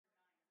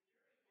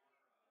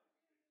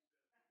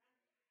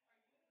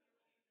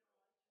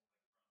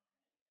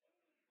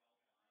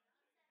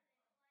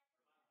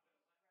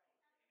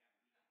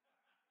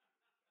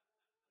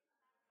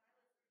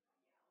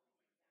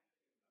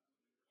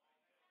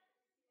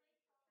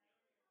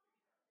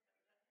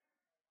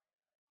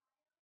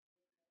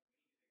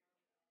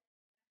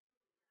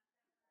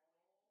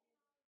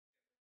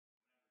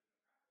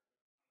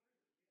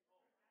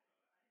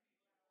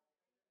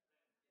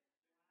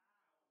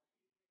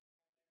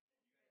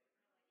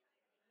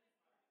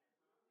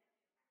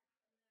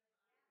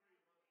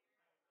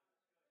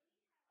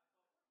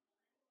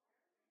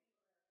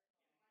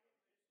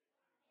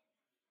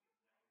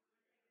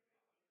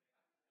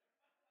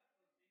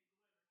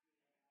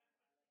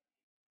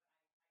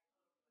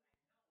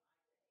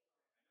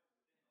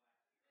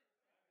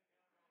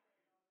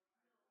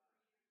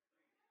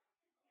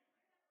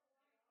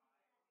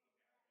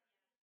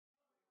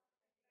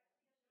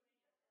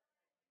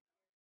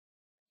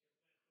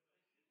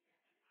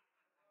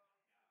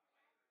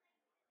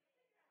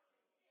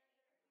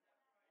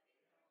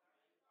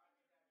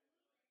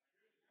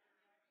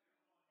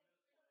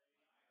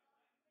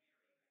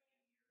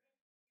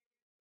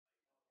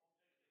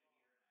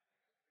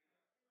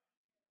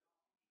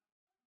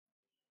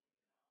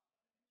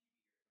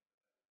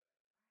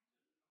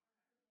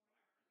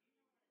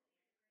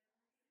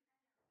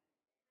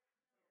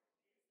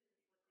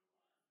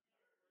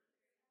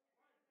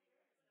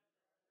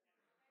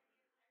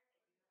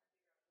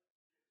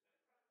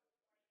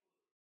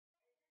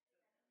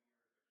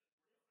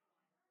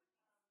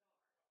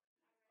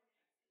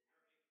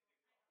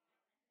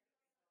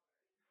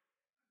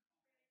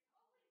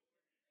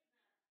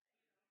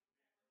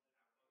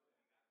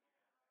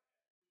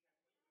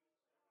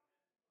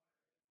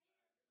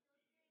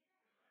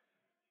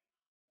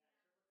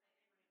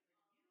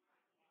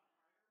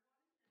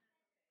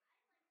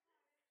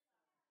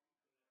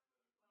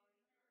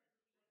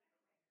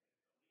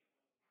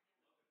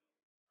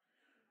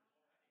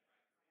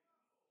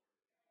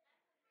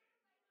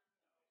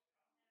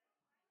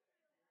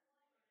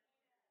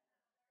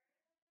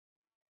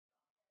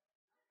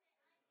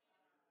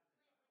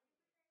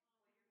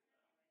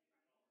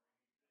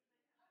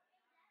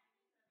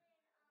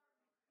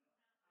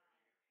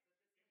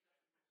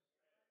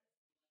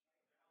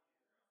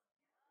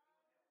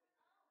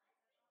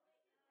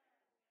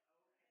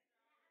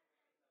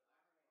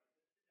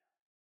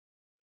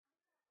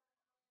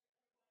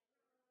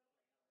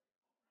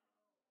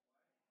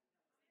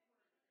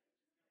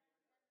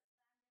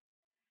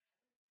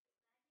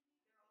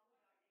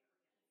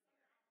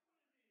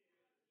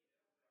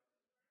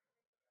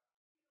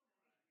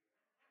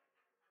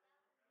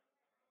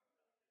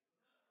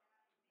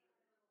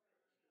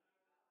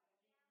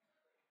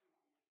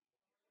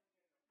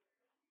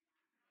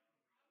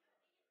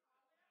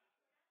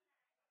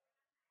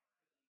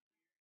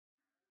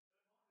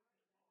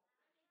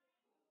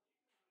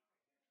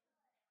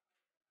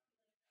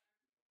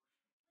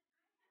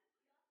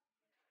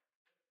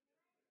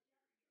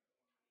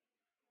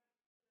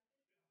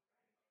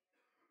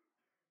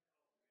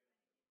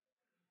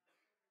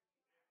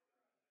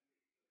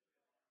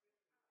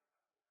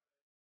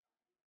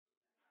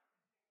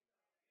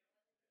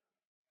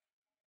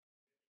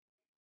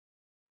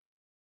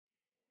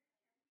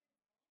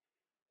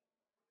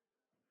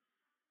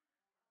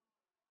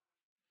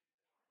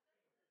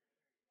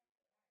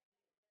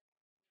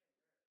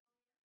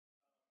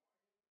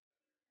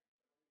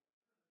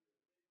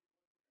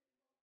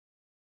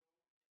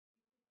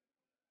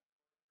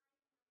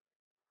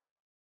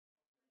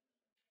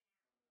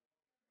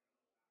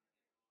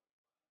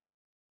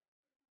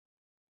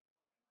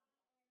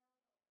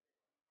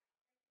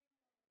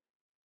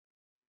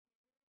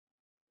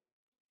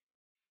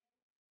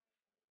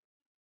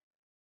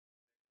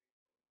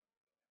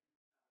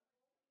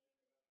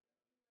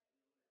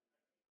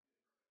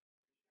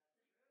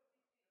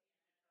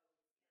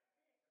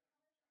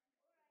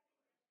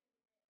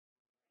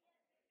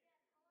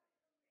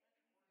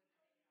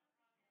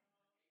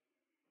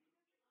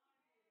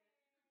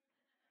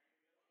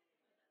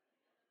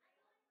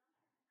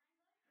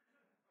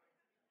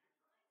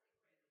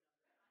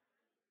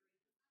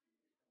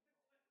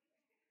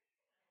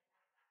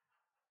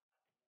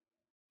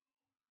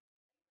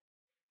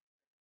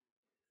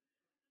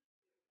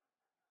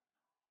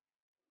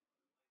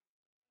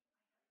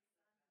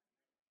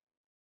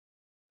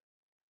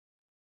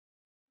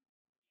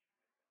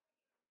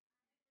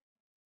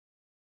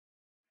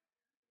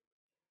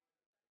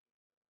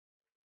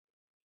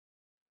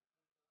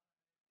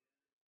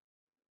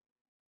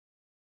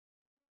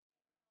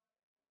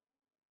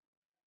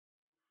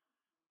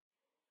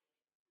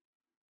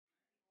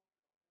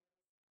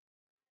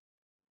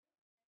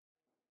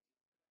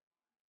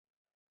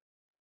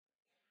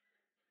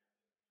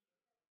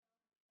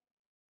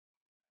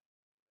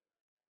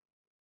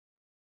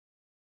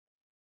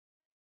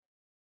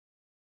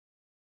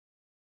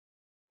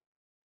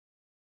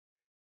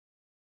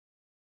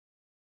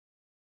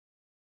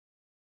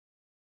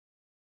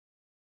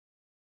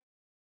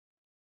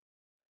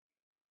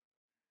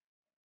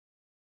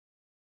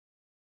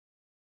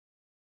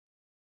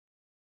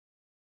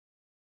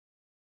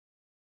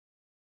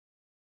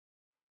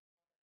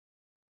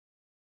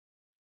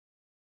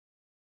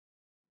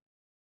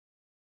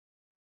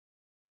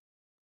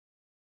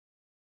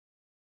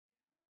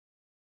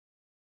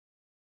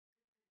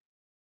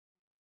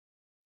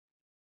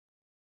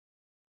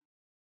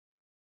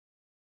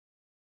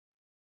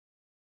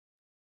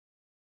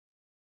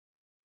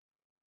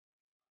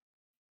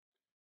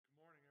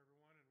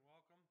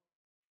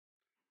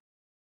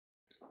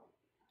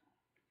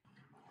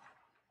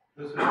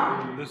This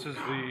is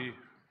the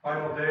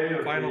final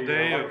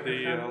day of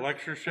the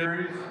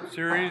lectureship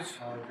series.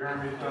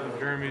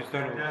 Jeremy's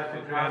done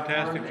a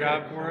fantastic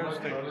job for us.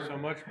 Thank you so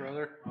much,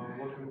 brother.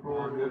 Looking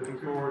forward to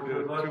two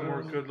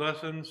more good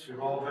lessons.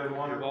 You've all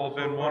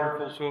been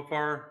wonderful so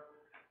far.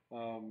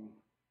 And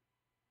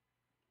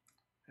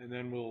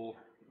then we'll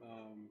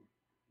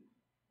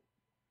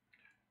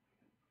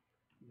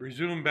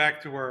resume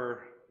back to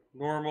our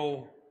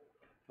normal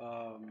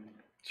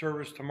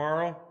service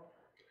tomorrow.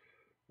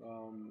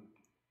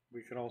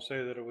 We can all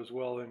say that it was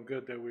well and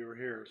good that we were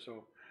here.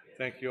 So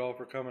thank you all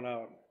for coming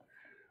out.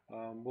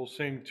 We'll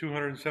sing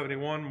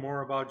 271,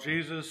 More About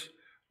Jesus.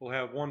 We'll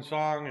have one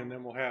song and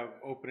then we'll have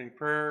opening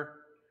prayer.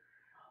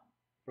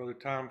 Brother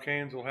Tom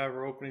Caines will have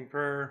our opening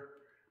prayer.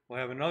 We'll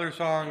have another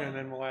song and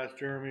then we'll ask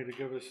Jeremy to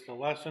give us the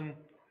lesson.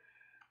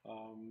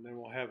 Then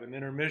we'll have an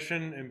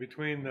intermission in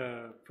between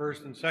the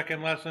first and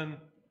second lesson.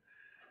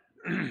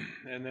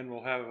 And then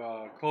we'll have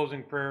a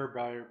closing prayer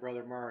by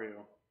Brother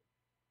Mario.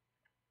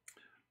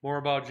 More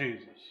about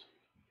Jesus.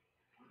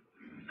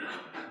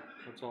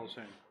 Let's all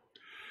sing.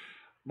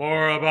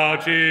 More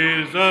about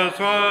Jesus,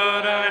 what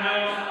I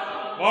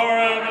know. More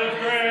of His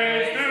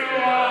grace to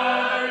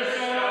others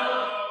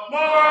show.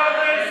 More of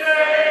His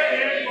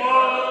saving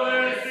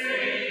fullness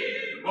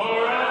see.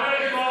 More of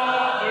His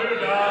love who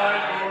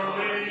died for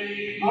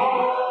me.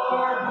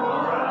 More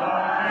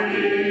about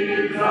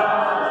Jesus.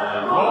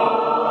 More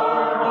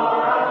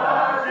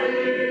about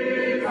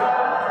Jesus.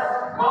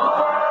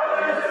 More of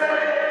His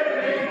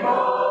saving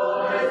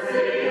fullness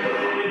see.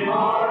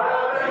 More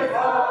of His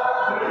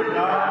love who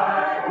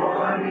died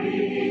for me.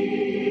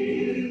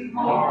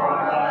 More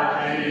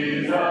about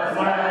Jesus,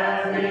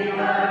 let me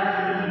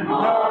learn.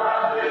 More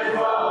of His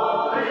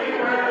holy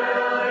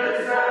will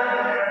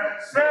discern.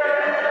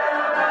 Spirit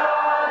of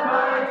God,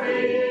 my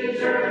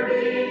teacher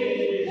be.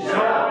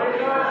 Show me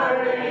the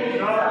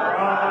things of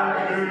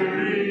right to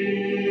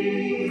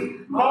read.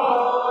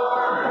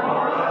 More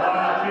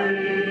about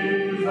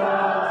Jesus.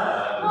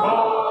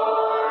 More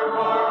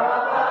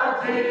about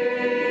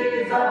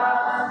Jesus.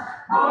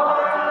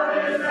 More of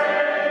His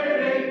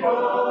saving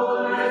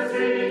fullness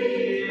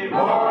see.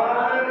 More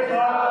of His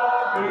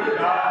love who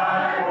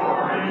died for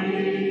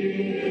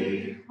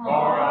me.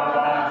 More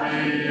about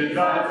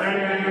Jesus in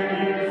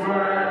His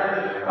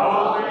word.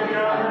 Holy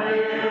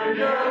communion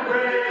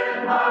with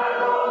my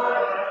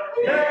Lord.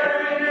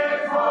 Hearing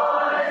His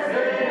voice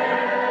in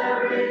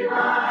every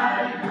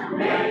mind.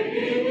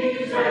 Making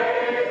each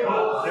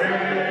faithful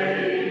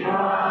saying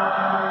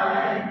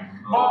mine.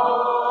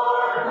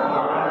 More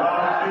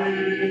about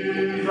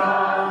Jesus.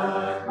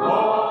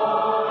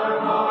 More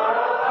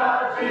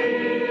about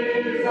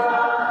Jesus.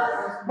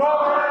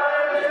 More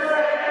of His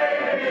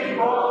saving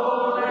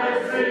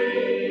fullness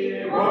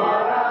see.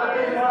 More of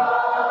His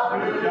love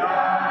who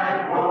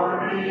died for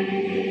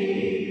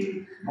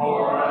me.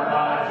 More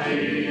about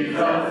Jesus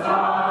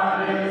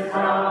on His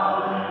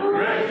throne.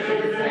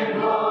 Riches and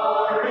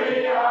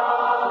glory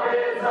all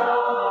His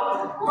own.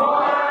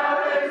 More of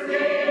His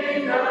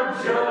kingdom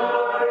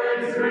sure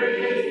and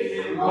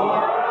sweet.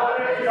 More of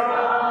His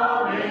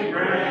coming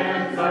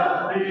Prince of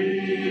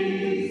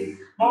Peace.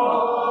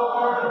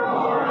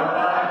 More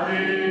about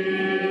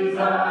Jesus.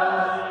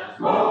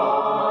 More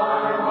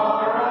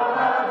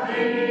about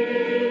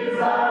Jesus.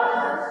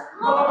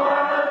 More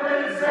of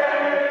His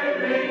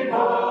saving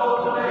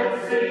fullness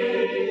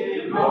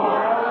see.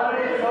 More of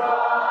His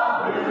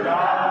love who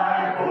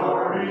died for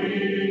me.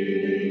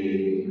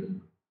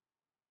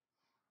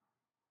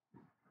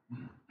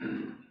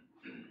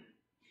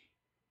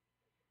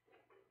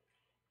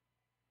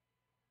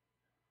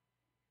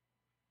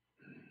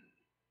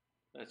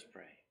 Let's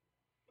pray.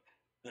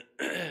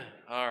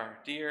 Our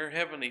dear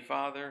Heavenly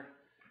Father,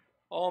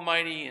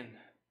 Almighty and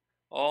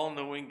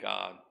all-knowing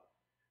God,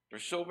 we're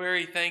so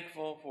very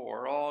thankful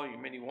for all your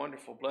many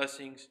wonderful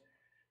blessings,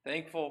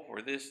 thankful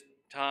for this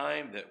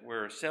time that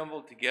we're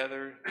assembled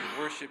together to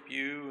worship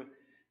you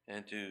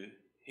and to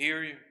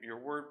hear your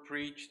word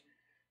preached,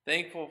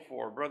 thankful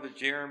for Brother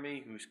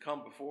Jeremy who's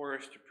come before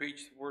us to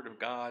preach the word of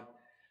God.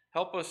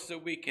 Help us so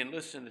we can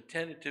listen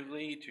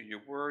attentively to your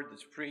word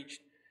that's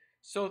preached.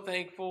 So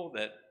thankful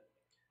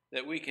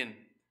that we can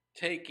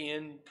take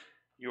in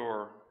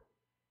your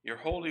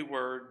holy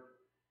word.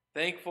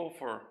 Thankful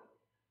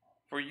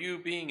for you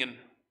being in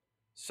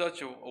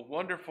such a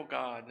wonderful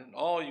God and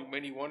all your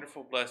many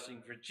wonderful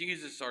blessings. For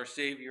Jesus, our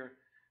Savior,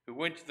 who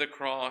went to the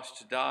cross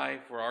to die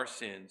for our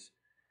sins.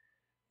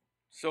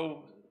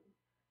 So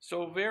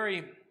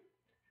very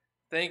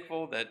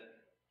thankful that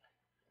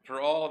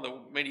for all the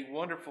many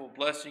wonderful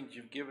blessings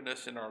you've given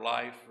us in our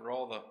life, for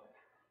all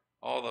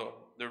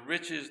the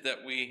riches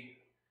that we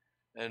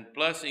and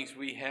blessings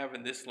we have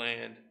in this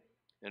land,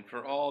 and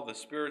for all the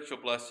spiritual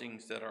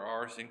blessings that are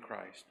ours in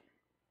Christ.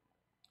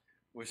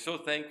 We're so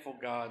thankful,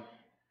 God,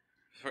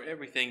 for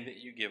everything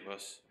that you give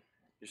us.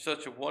 You're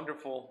such a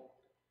wonderful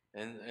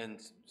and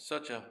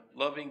such a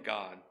loving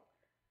God.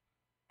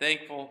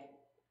 Thankful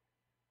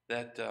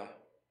that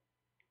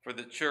for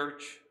the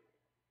church,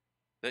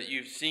 that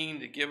you've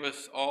seen to give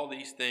us all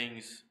these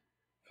things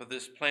for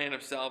this plan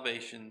of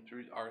salvation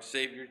through our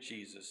Savior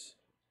Jesus.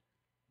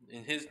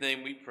 In his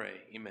name we pray.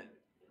 Amen.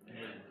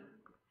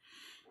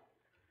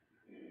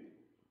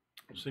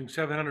 We'll sing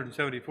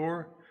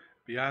 774,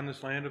 Beyond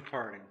This Land of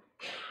Parting.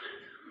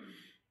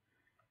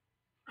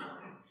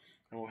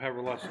 And we'll have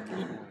our lesson this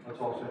morning. Let's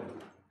all sing.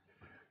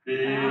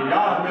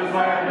 Beyond this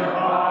land of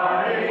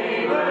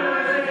parting,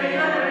 losing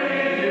and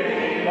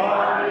leaving,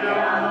 far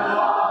beyond the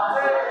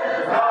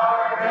losses,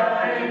 dark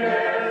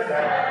nothingness,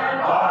 and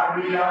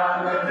far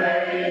beyond the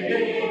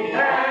taking,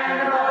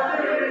 and of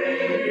the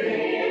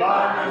reaping,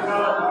 find us a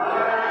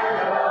land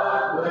of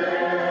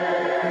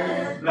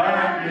bliss,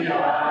 land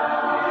beyond,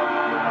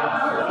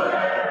 so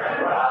fair and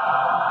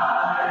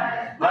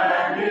bright,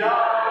 land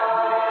beyond,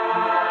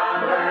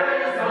 where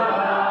is the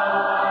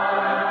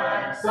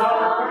light,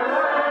 summer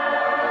land.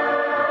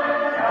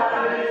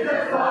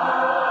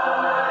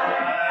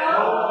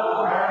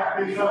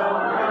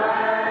 Summer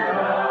land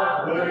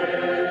of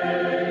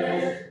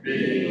bliss,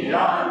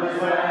 beyond this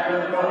land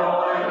of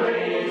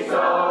toiling,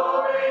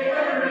 sowing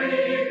and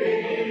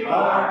reaping,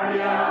 far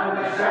beyond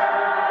the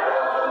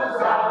shadows,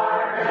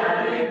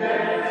 darkening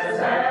this,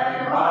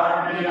 and far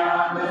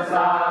beyond the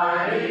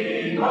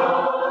sighing,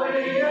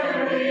 moaning and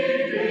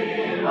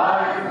weeping,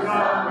 lies the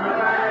summer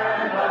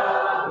land of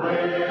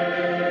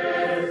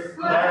bliss,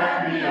 land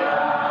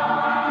beyond,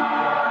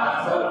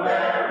 so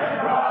fair and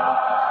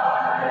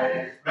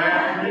bright,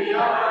 land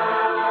beyond,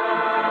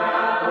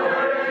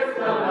 where is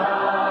the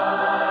light,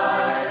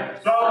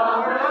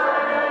 summer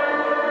land,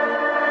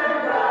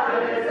 God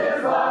is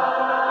his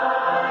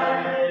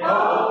light,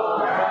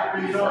 oh,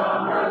 happy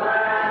summer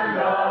land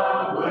of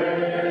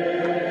bliss,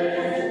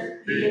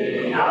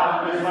 beyond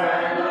this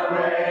land of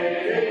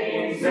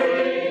waiting,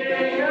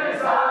 singing and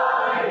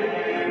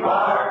sighing,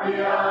 far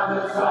beyond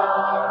the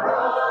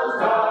sorrows,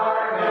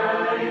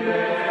 darkening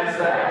this,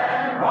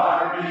 and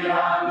far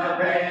beyond the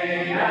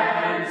pain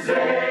and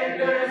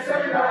sickness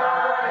and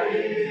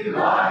dying,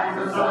 lies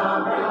the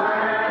summer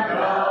land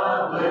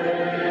of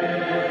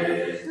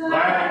bliss,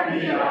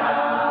 land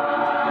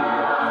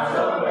beyond,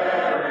 so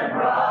fair and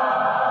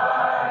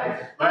bright,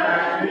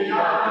 land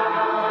beyond,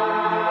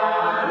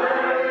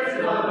 where is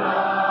the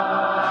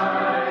light,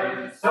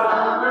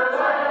 summer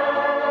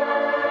land,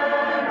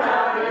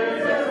 God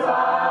is his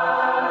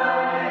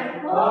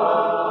light,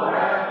 oh,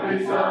 happy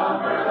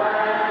summer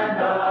land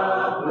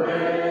of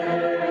bliss.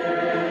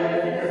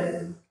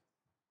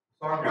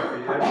 Song at the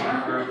end of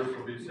the service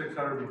will be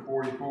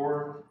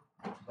 644,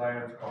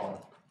 Zion's Call.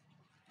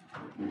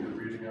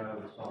 Reading out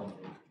of the Psalm.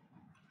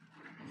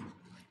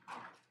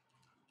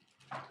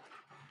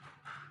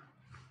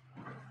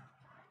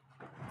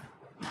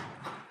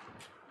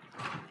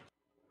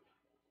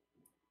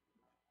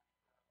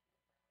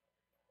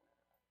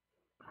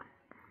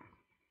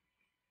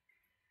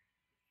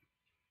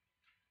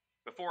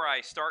 Before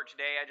I start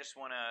today, I just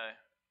want to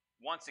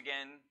once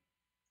again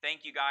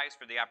thank you guys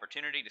for the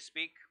opportunity to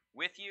speak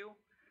with you,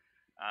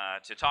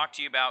 to talk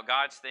to you about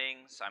God's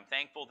things. I'm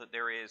thankful that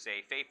there is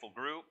a faithful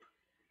group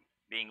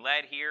being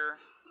led here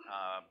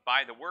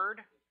by the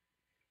Word,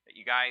 that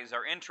you guys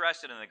are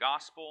interested in the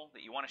gospel,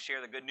 that you want to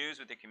share the good news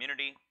with your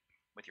community,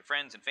 with your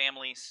friends and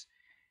families,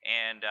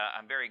 and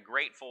I'm very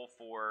grateful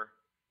for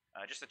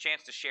just a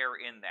chance to share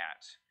in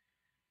that.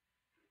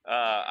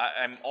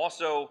 I'm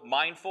also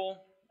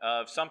mindful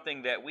of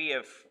something that we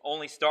have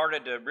only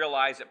started to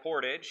realize at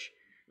Portage,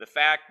 the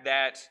fact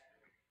that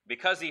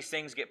because these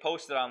things get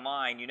posted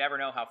online, you never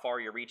know how far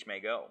your reach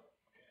may go.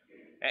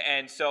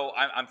 And so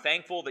I'm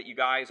thankful that you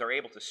guys are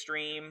able to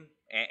stream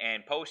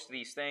and post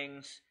these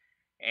things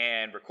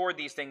and record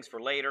these things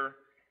for later.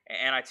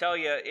 And I tell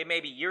you, it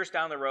may be years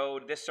down the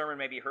road, this sermon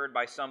may be heard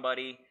by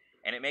somebody,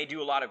 and it may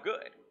do a lot of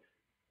good.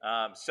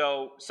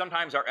 So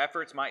sometimes our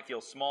efforts might feel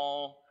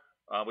small.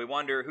 We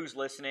wonder who's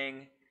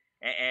listening,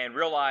 and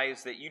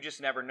realize that you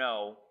just never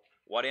know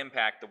what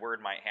impact the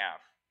Word might have.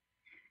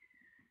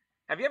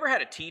 Have you ever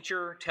had a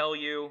teacher tell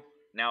you,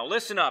 now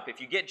listen up, if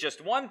you get just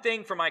one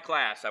thing from my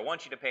class, I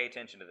want you to pay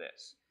attention to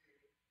this?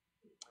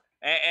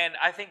 And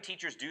I think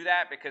teachers do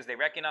that because they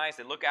recognize,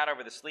 they look out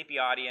over the sleepy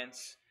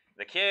audience,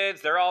 the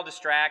kids, they're all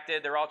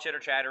distracted, they're all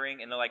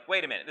chitter-chattering, and they're like,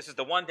 wait a minute, this is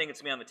the one thing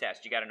that's going to be on the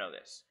test, you got to know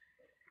this.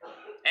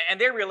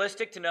 And they're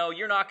realistic to know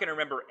you're not going to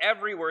remember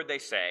every word they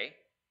say,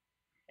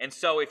 and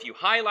so if you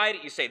highlight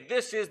it, you say,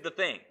 this is the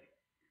thing.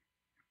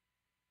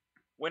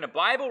 When a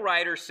Bible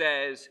writer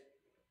says,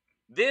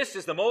 this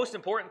is the most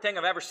important thing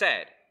I've ever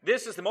said,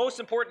 this is the most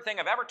important thing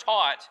I've ever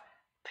taught,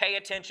 pay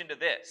attention to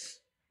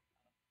this.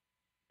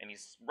 And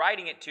he's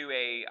writing it to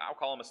I'll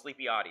call him a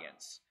sleepy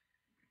audience.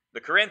 The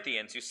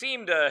Corinthians, who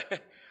seem to,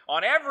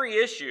 on every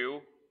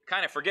issue,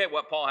 kind of forget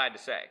what Paul had to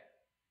say.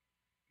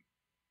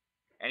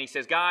 And he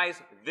says,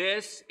 guys,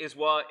 this is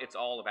what it's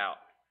all about.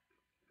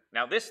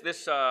 Now, this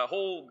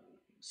whole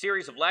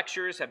series of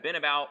lectures have been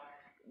about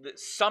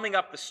summing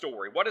up the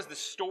story. What is the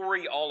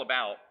story all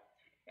about?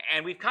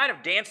 And we've kind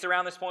of danced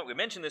around this point. We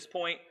mentioned this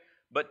point.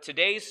 But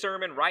today's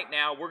sermon right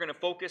now, we're going to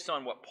focus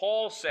on what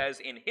Paul says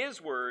in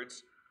his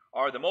words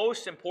are the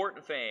most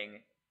important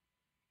thing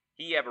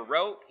he ever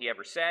wrote, he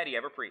ever said, he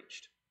ever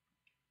preached.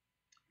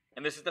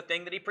 And this is the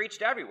thing that he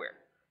preached everywhere.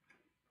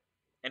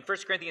 In 1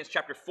 Corinthians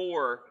chapter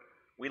 4,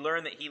 we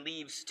learn that he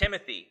leaves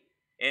Timothy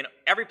in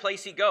every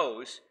place he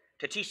goes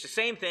to teach the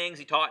same things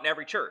he taught in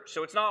every church.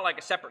 So it's not like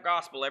a separate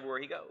gospel everywhere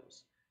he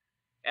goes.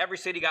 Every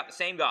city got the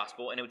same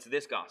gospel, and it was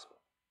this gospel.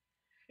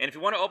 And if you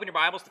want to open your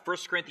Bibles to 1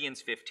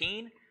 Corinthians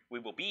 15, we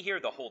will be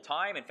here the whole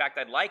time. In fact,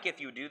 I'd like if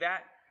you would do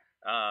that.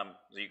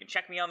 So you can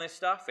check me on this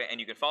stuff, and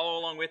you can follow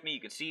along with me. You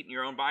can see it in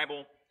your own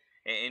Bible,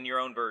 in your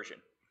own version.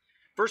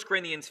 1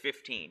 Corinthians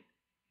 15.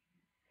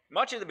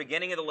 Much of the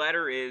beginning of the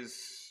letter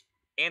is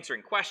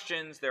answering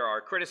questions. There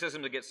are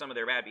criticisms against some of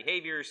their bad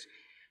behaviors.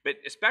 But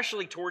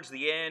especially towards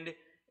the end,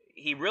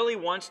 he really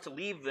wants to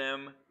leave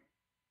them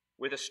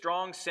with a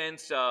strong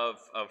sense of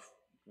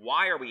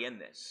why are we in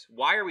this?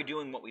 Why are we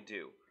doing what we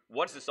do?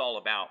 What's this all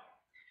about?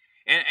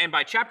 And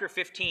by chapter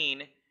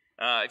 15,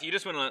 if you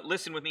just want to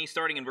listen with me,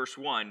 starting in verse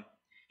 1,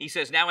 he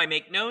says, "Now I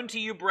make known to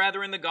you,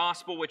 brethren, the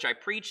gospel which I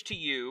preached to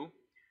you,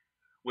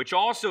 which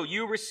also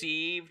you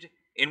received,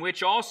 in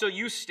which also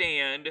you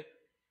stand,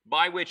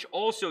 by which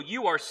also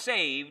you are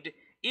saved,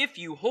 if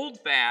you hold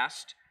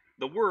fast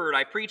the word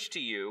I preached to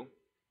you,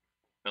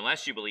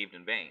 unless you believed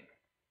in vain."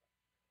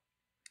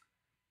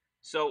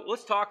 So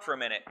let's talk for a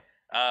minute.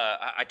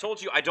 I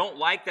told you I don't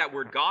like that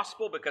word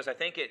gospel because I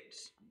think it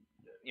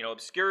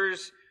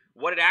obscures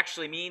what it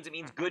actually means. It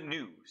means good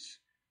news.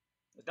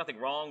 There's nothing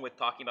wrong with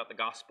talking about the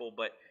gospel,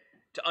 but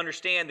to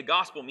understand the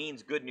gospel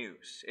means good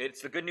news.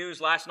 It's the good news.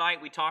 Last night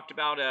we talked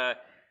about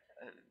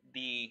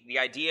the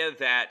idea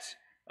that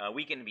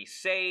we can be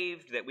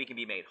saved, that we can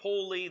be made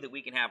holy, that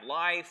we can have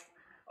life,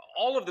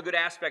 all of the good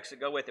aspects that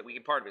go with it. We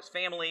can be part of his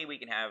family, we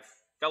can have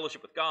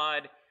fellowship with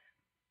God.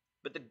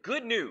 But the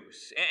good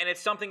news, and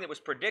it's something that was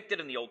predicted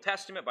in the Old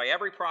Testament by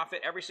every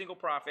prophet, every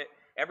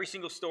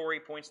single story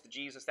points to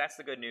Jesus. That's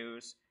the good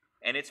news,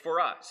 and it's for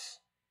us.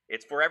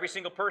 It's for every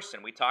single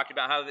person. We talked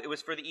about how it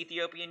was for the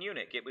Ethiopian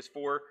eunuch. It was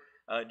for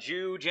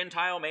Jew,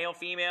 Gentile, male,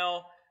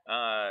 female,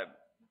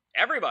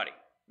 everybody,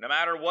 no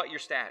matter what your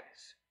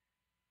status.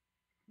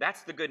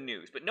 That's the good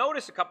news. But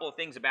notice a couple of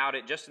things about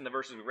it just in the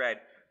verses we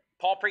read.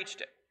 Paul preached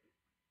it.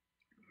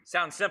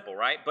 Sounds simple,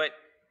 right? But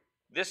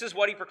this is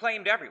what he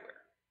proclaimed everywhere.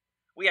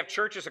 We have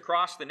churches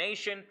across the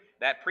nation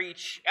that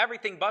preach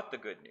everything but the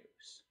good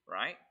news,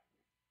 right?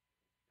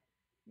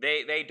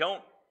 They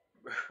don't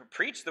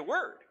preach the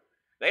word.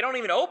 They don't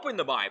even open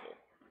the Bible.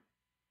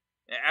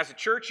 As a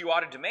church, you ought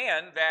to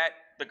demand that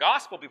the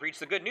gospel be preached,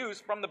 the good news,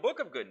 from the book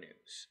of good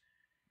news.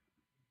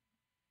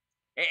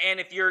 And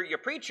if your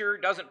preacher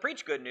doesn't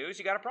preach good news,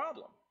 you got a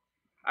problem.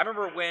 I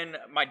remember when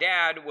my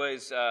dad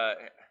was,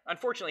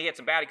 unfortunately, he had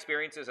some bad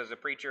experiences as a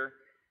preacher,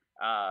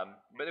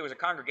 but there was a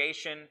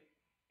congregation,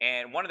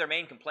 and one of their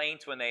main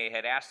complaints when they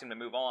had asked him to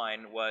move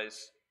on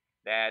was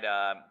that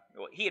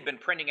he had been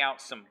printing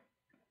out some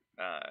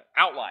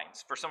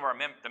outlines for some of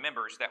the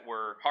members that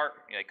were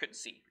they couldn't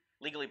see,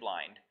 legally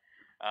blind.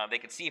 They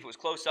could see if it was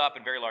close up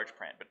in very large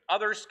print. But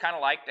others kind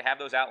of liked to have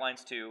those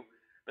outlines too.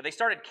 But they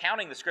started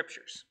counting the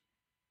scriptures.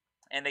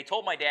 And they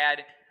told my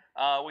dad,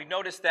 we've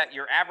noticed that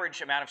your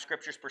average amount of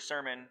scriptures per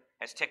sermon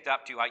has ticked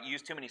up to, you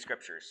use too many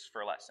scriptures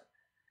for a lesson.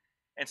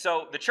 And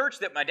so the church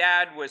that my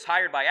dad was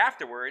hired by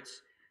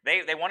afterwards,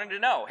 they wanted to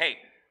know, hey,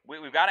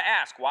 we've got to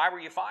ask, why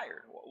were you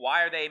fired?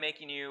 Why are they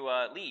making you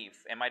leave?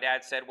 And my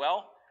dad said,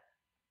 well,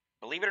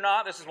 believe it or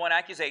not, this is one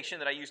accusation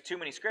that I use too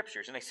many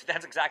scriptures. And they said,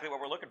 that's exactly what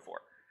we're looking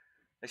for.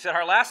 They said,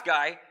 our last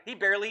guy, he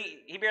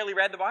barely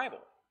read the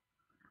Bible.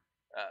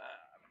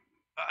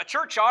 A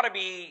church ought to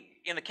be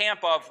in the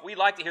camp of, we'd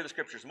like to hear the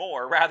scriptures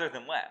more rather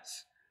than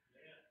less.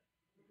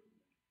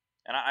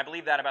 And I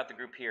believe that about the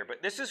group here.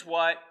 But this is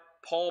what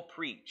Paul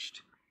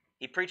preached.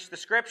 He preached the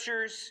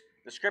scriptures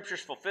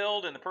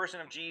fulfilled in the person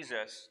of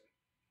Jesus.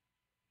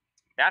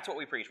 That's what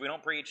we preach. We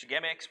don't preach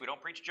gimmicks. We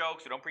don't preach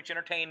jokes. We don't preach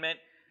entertainment.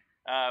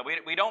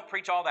 We don't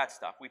preach all that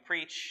stuff. We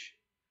preach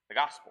the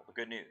gospel, the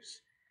good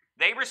news.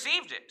 They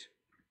received it.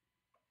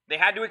 They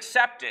had to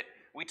accept it.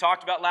 We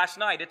talked about last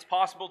night. It's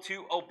possible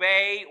to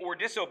obey or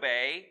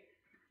disobey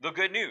the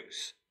good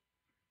news.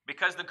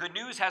 Because the good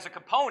news has a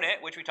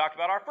component, which we talked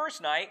about our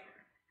first night.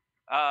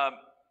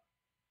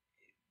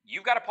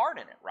 You've got a part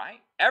in it, right?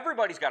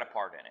 Everybody's got a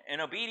part in it.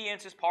 And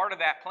obedience is part of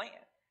that plan.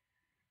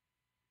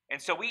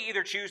 And so we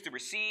either choose to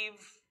receive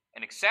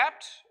and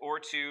accept or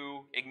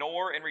to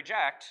ignore and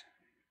reject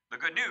the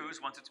good news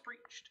once it's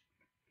preached.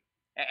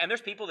 And there's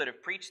people that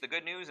have preached the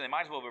good news and they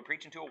might as well have been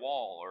preaching to a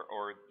wall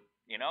or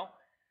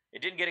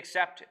it didn't get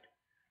accepted.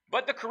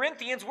 But the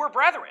Corinthians were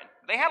brethren.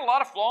 They had a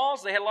lot of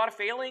flaws. They had a lot of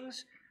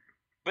failings.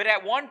 But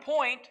at one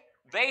point,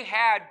 they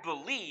had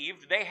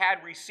believed, they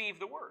had received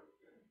the word.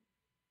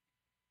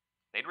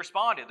 They'd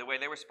responded the way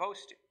they were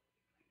supposed to.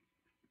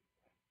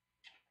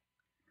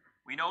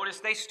 We notice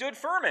they stood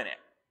firm in it.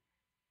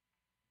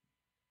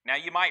 Now,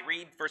 you might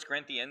read 1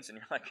 Corinthians and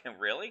you're like,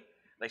 really?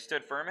 They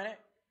stood firm in it?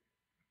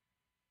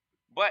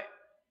 But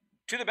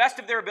to the best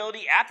of their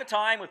ability at the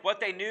time, with what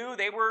they knew,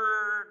 they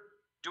were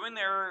doing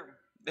their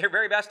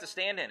very best to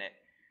stand in it.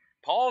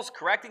 Paul's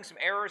correcting some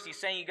errors. He's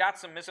saying you got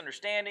some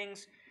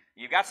misunderstandings.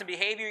 You got some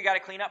behavior you got to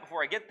clean up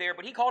before I get there.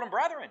 But he called them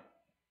brethren.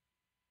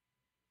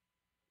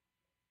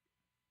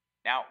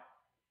 Now,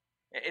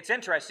 it's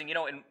interesting,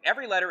 in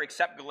every letter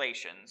except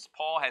Galatians,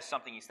 Paul has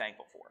something he's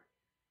thankful for.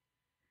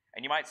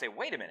 And you might say,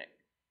 wait a minute,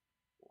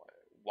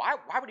 why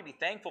would he be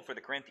thankful for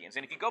the Corinthians?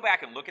 And if you go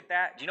back and look at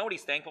that, do you know what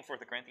he's thankful for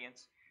the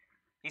Corinthians?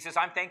 He says,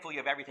 I'm thankful you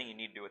have everything you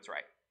need to do what's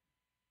right.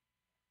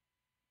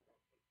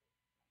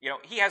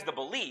 He has the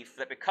belief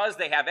that because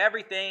they have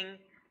everything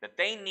that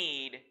they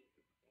need,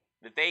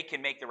 that they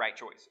can make the right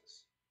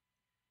choices.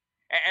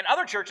 And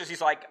other churches, he's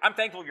like, I'm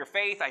thankful for your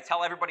faith. I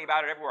tell everybody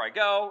about it everywhere I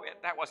go.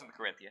 That wasn't the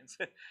Corinthians.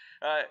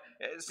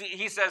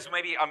 He says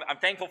maybe, I'm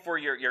thankful for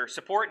your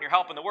support and your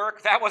help in the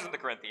work. That wasn't the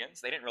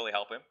Corinthians. They didn't really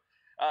help him.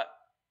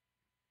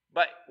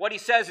 But what he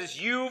says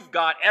is, you've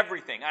got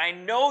everything. I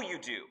know you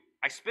do.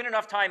 I spent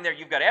enough time there.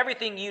 You've got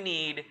everything you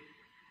need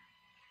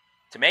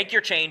to make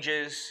your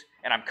changes,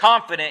 and I'm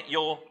confident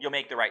you'll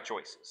make the right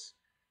choices.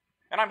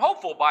 And I'm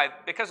hopeful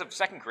because of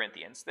 2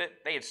 Corinthians that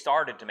they had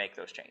started to make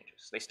those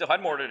changes. They still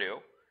had more to do.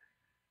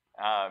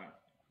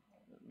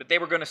 But they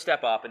were going to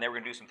step up and they were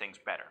going to do some things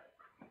better.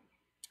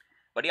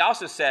 But he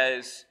also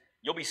says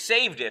you'll be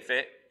saved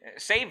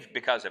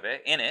because of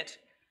it,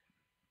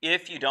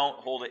 if you don't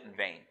hold it in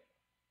vain.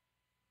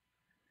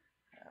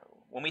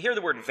 When we hear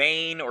the word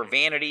vain or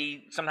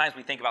vanity, sometimes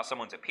we think about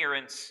someone's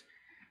appearance.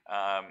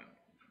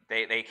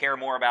 They care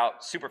more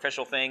about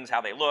superficial things,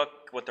 how they look,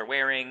 what they're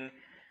wearing.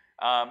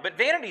 But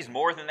vanity is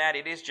more than that.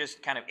 It is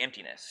just kind of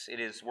emptiness. It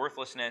is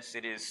worthlessness.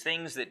 It is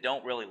things that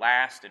don't really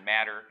last and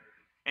matter.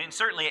 And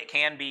certainly it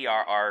can be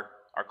our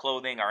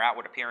clothing, our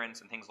outward appearance,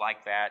 and things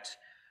like that.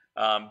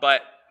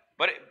 But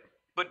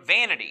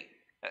vanity,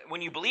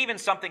 when you believe in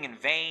something in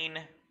vain,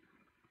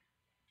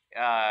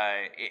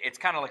 it's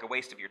kind of like a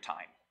waste of your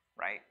time,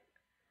 right?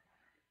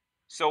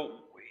 So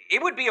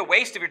it would be a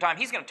waste of your time.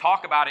 He's going to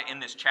talk about it in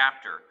this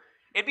chapter.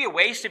 It'd be a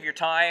waste of your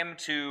time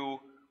to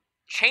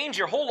change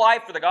your whole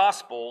life for the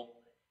gospel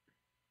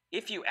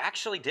if you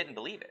actually didn't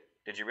believe it.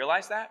 Did you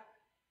realize that?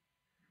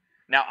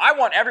 Now, I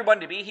want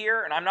everyone to be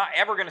here, and I'm not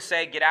ever going to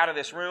say, get out of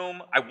this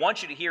room. I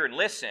want you to hear and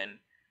listen.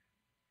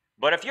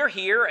 But if you're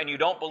here and you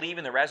don't believe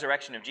in the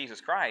resurrection of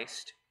Jesus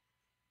Christ,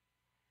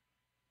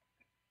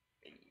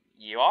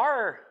 you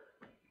are,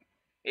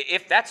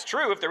 if that's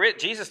true, if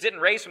Jesus didn't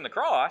raise from the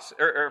cross,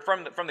 or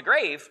from the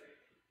grave,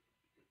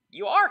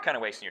 you are kind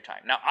of wasting your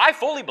time. Now, I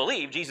fully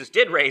believe Jesus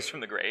did raise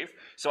from the grave,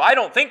 so I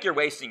don't think you're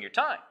wasting your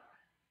time.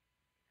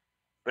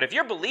 But if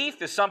your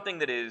belief is something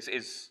that is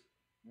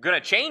going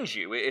to change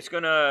you, it's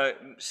going to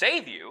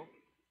save you,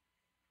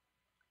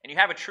 and you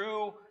have a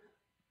true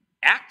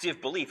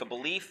active belief, a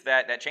belief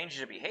that changes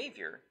your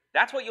behavior,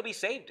 that's what you'll be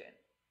saved in.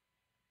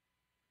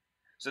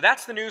 So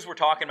that's the news we're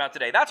talking about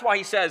today. That's why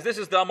he says this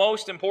is the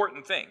most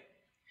important thing.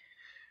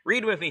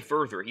 Read with me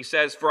further. He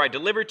says, for I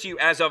delivered to you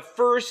as of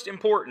first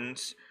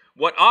importance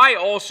what I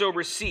also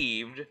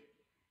received.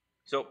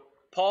 So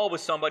Paul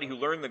was somebody who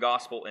learned the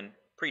gospel and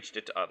preached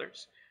it to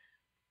others.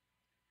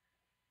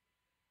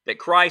 That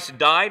Christ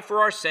died for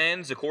our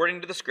sins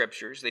according to the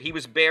Scriptures, that he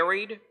was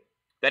buried,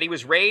 that he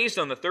was raised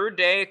on the third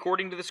day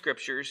according to the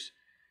Scriptures.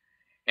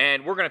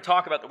 And we're going to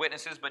talk about the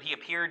witnesses, but he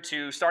appeared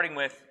to, starting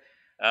with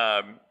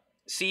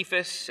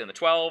Cephas and the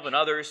 12 and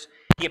others,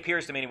 he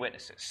appears to many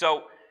witnesses.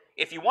 So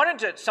if you wanted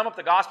to sum up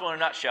the gospel in a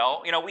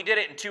nutshell, we did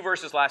it in 2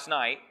 verses last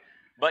night,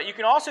 but you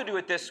can also do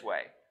it this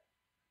way.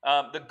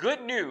 The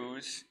good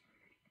news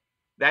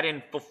that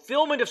in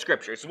fulfillment of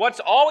Scripture, it's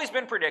what's always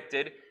been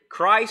predicted.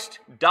 Christ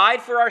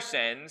died for our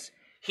sins,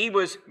 he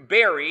was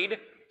buried,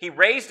 he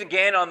raised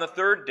again on the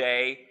third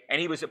day, and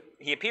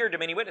he appeared to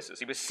many witnesses.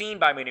 He was seen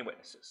by many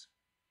witnesses.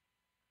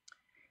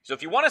 So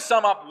if you want to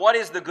sum up what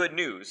is the good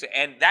news,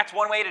 and that's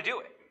one way to do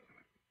it.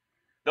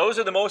 Those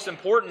are the most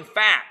important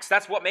facts.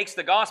 That's what makes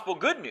the gospel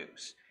good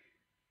news.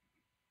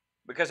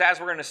 Because as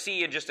we're going to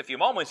see in just a few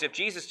moments, if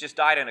Jesus just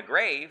died in a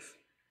grave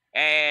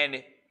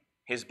and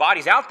his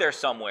body's out there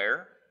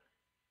somewhere,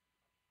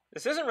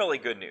 this isn't really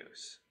good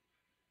news.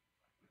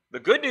 The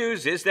good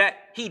news is that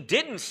he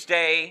didn't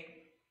stay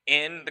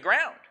in the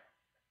ground,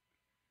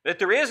 that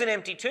there is an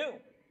empty tomb.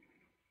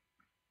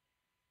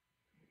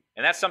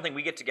 And that's something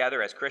we get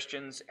together as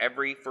Christians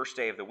every first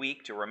day of the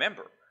week to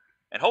remember.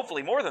 And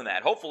hopefully more than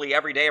that, hopefully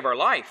every day of our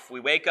life, we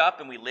wake up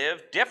and we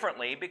live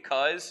differently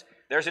because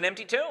there's an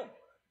empty tomb.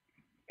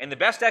 And the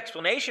best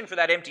explanation for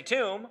that empty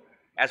tomb,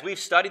 as we've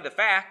studied the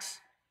facts,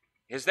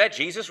 is that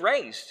Jesus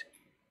raised.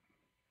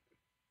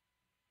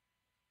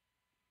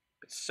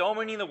 But so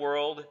many in the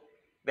world,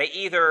 they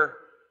either,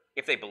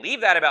 if they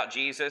believe that about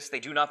Jesus, they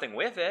do nothing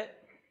with it.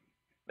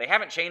 They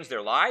haven't changed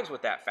their lives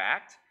with that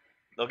fact.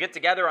 They'll get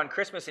together on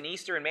Christmas and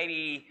Easter and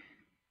maybe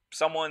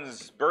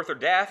someone's birth or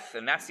death,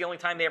 and that's the only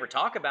time they ever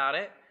talk about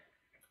it.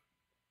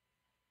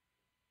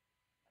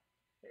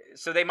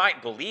 So they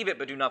might believe it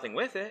but do nothing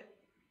with it,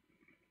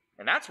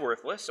 and that's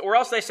worthless. Or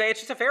else they say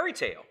it's just a fairy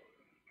tale,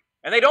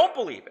 and they don't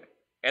believe it.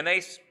 And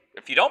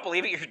if you don't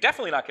believe it, you're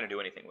definitely not going to do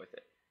anything with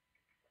it.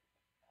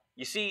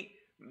 You see,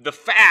 the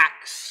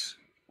facts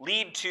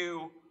lead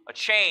to a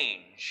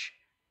change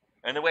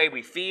in the way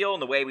we feel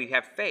and the way we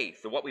have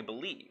faith, or what we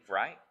believe,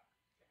 right?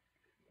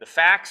 The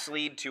facts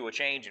lead to a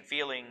change in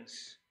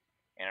feelings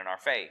and in our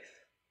faith.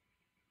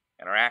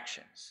 and our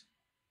actions.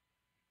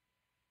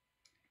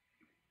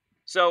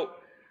 So,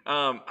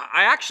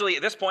 I actually,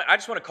 at this point, I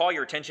just want to call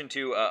your attention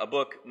to a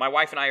book. My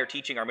wife and I are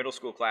teaching our middle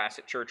school class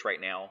at church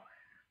right now.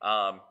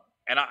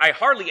 And I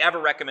hardly ever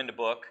recommend a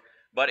book,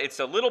 but it's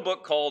a little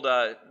book called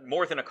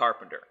More Than a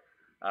Carpenter,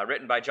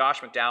 written by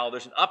Josh McDowell.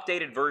 There's an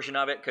updated version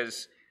of it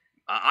because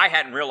I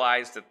hadn't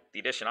realized that the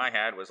edition I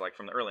had was like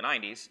from the early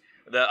 90s.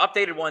 The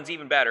updated one's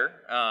even better.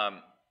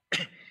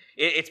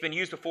 It's been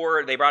used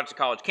before. They brought it to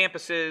college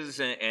campuses,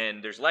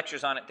 and there's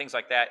lectures on it, things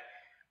like that.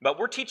 But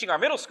we're teaching our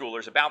middle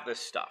schoolers about this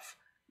stuff.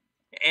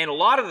 And a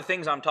lot of the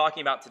things I'm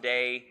talking about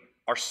today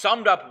are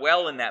summed up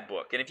well in that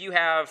book. And if you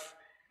have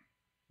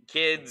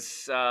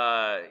kids,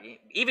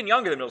 even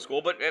younger than middle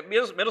school, but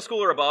middle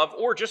school or above,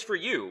 or just for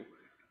you,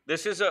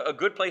 this is a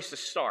good place to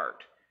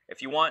start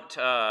if you want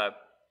to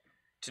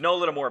know a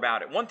little more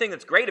about it. One thing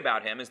that's great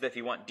about him is that if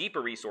you want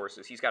deeper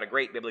resources, he's got a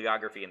great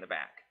bibliography in the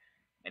back.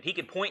 And he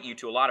can point you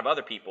to a lot of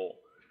other people,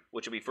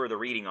 which will be further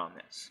reading on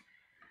this.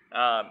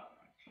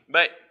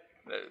 But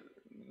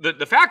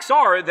the facts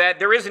are that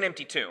there is an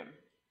empty tomb.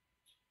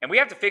 And we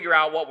have to figure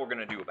out what we're going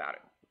to do about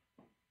it.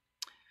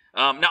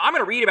 Now, I'm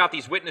going to read about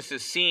these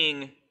witnesses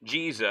seeing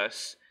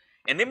Jesus,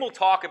 and then we'll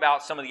talk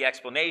about some of the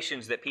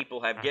explanations that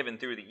people have given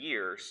through the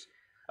years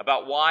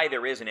about why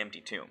there is an empty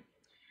tomb.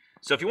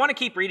 So if you want to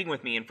keep reading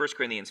with me in 1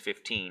 Corinthians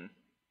 15,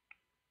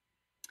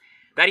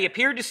 that he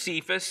appeared to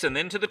Cephas and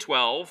then to the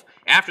 12.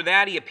 After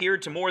that, he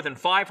appeared to more than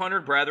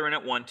 500 brethren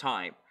at one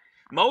time,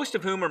 most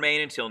of whom remain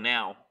until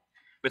now,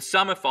 but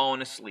some have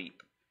fallen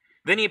asleep.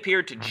 Then he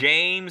appeared to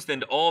James,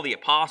 then to all the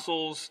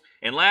apostles,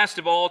 and last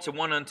of all to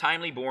one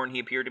untimely born he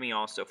appeared to me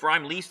also. For I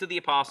am least of the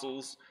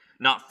apostles,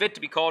 not fit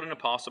to be called an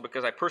apostle,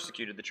 because I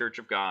persecuted the church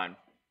of God.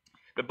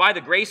 But by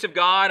the grace of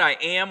God I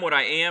am what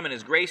I am, and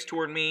his grace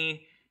toward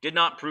me did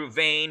not prove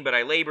vain, but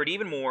I labored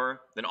even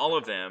more than all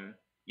of them,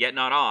 yet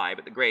not I,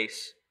 but the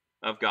grace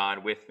of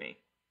God with me.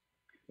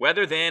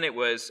 Whether then it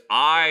was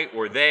I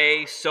or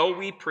they, so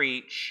we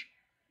preach,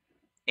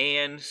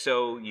 and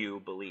so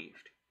you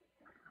believed.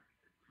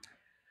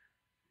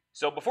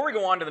 So before we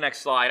go on to the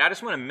next slide, I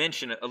just want to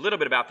mention a little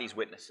bit about these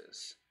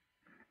witnesses.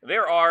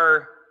 There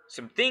are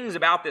some things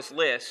about this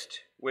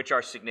list which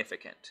are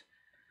significant.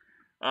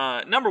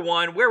 Number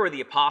one, where were the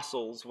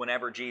apostles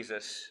whenever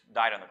Jesus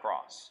died on the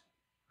cross?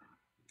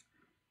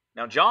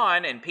 Now,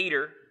 John and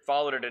Peter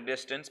followed at a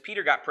distance.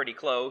 Peter got pretty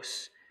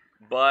close,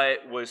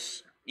 but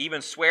was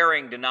even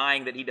swearing,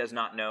 denying that he does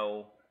not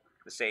know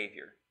the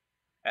Savior.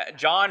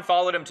 John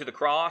followed him to the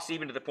cross,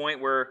 even to the point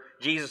where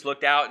Jesus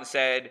looked out and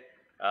said,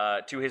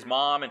 to his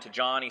mom and to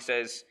John, he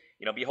says,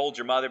 behold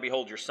your mother,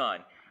 behold your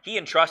son. He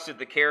entrusted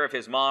the care of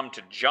his mom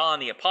to John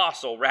the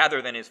apostle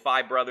rather than his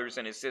 5 brothers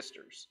and his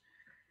sisters,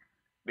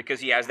 because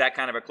he has that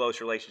kind of a close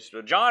relationship.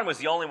 So John was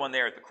the only one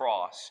there at the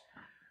cross.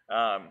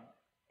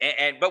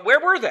 But where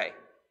were they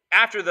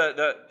after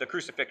the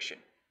crucifixion?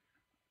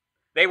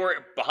 They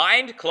were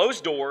behind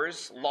closed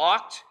doors,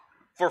 locked,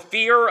 for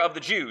fear of the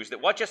Jews,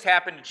 that what just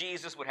happened to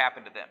Jesus would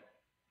happen to them.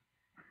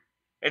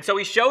 And so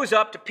he shows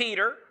up to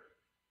Peter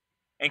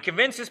and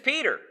convinces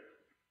Peter.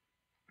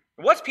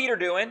 What's Peter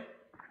doing?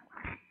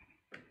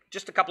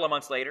 Just a couple of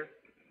months later,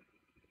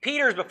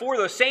 Peter's before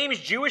those same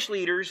Jewish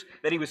leaders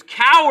that he was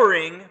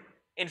cowering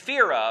in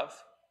fear of,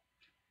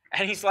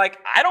 and he's like,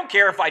 I don't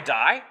care if I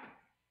die.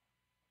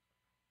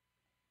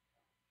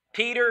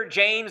 Peter,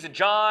 James, and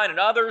John, and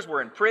others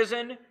were in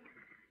prison.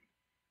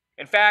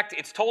 In fact,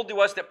 it's told to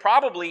us that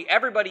probably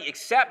everybody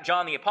except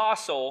John the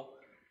Apostle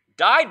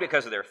died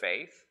because of their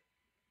faith.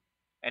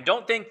 And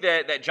don't think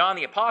that John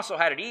the Apostle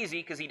had it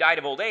easy because he died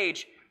of old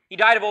age. He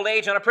died of old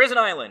age on a prison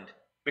island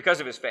because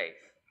of his faith.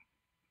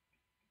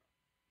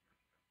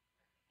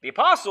 The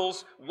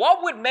apostles,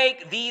 what would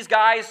make these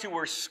guys who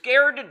were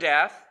scared to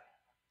death,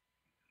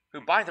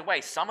 who, by the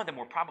way, some of them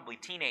were probably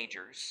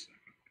teenagers,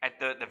 at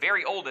the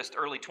very oldest,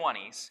 early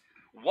 20s,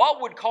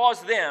 what would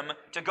cause them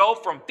to go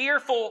from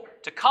fearful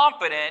to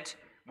confident,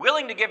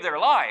 willing to give their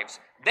lives?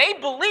 They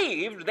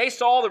believed they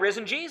saw the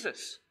risen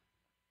Jesus.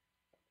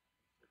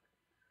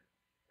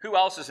 Who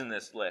else is in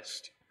this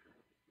list?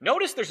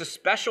 Notice there's a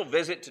special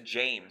visit to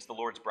James, the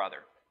Lord's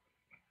brother.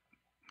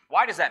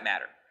 Why does that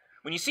matter?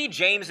 When you see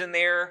James in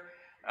there,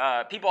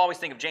 people always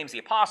think of James the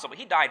Apostle, but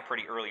he died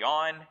pretty early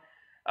on.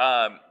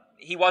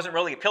 He wasn't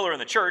really a pillar in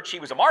the church. He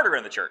was a martyr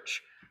in the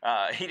church.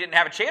 He didn't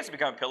have a chance to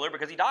become a pillar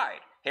because he died.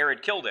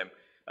 Herod killed him.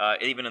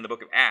 Even in the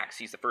book of Acts,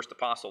 he's the first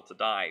apostle to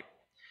die.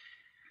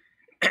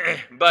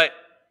 But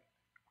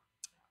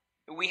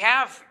we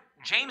have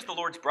James, the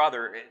Lord's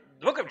brother.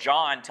 The book of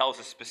John tells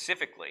us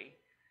specifically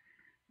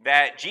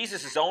that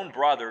Jesus' own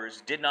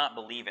brothers did not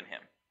believe in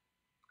him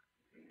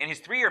in his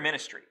 3-year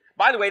ministry.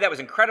 By the way, that was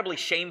incredibly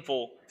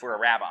shameful for a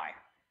rabbi.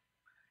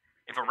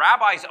 If a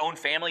rabbi's own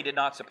family did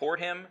not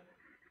support him,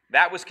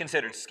 that was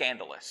considered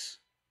scandalous.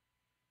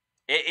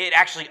 It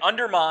actually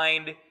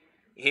undermined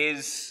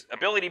his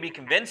ability to be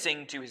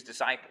convincing to his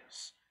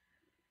disciples.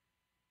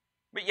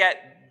 But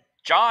yet,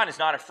 John is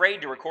not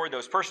afraid to record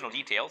those personal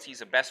details.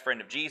 He's a best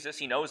friend of Jesus.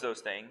 He knows those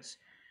things.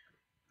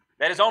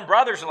 That his own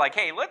brothers are like,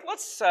 hey,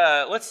 let's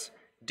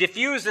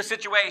diffuse the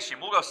situation.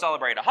 We'll go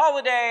celebrate a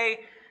holiday.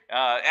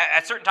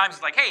 At certain times,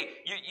 it's like, hey,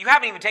 you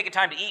haven't even taken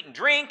time to eat and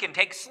drink and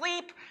take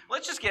sleep.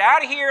 Let's just get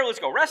out of here. Let's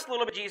go rest a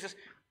little bit, Jesus.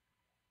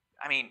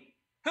 I mean,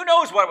 who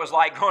knows what it was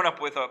like growing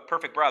up with a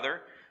perfect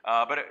brother,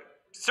 but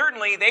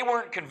certainly they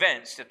weren't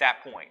convinced at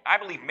that point. I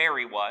believe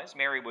Mary was.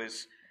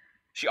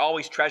 She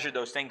always treasured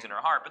those things in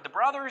her heart. But the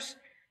brothers,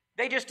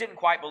 they just didn't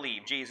quite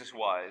believe Jesus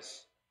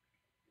was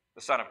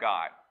the Son of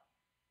God.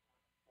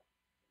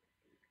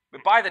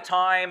 But by the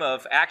time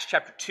of Acts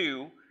chapter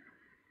 2,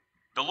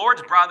 the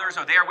Lord's brothers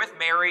are there with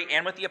Mary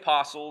and with the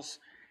apostles,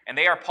 and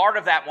they are part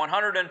of that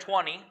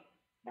 120.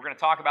 We're going to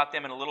talk about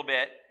them in a little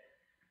bit,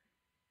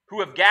 who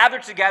have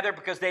gathered together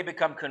because they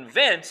become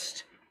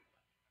convinced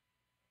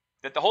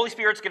that the Holy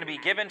Spirit's going to be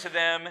given to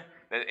them,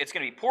 that it's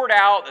going to be poured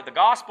out, that the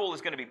gospel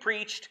is going to be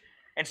preached.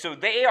 And so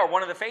they are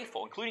one of the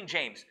faithful, including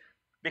James,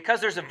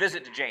 because there's a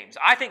visit to James.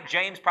 I think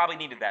James probably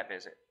needed that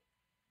visit.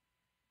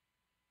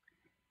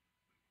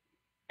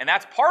 And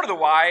that's part of the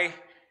why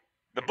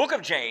the book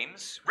of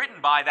James,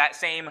 written by that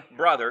same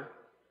brother,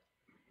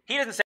 he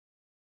doesn't say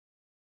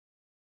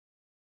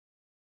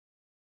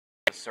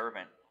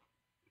servant.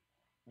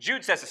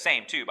 Jude says the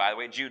same too, by the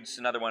way. Jude's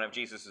another one of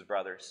Jesus'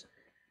 brothers.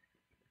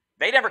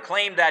 They never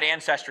claimed that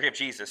ancestry of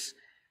Jesus.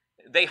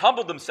 They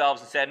humbled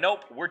themselves and said,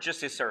 nope, we're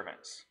just his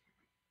servants.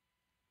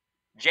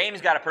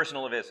 James got a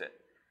personal visit.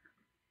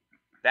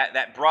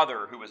 That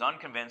brother who was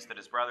unconvinced that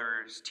his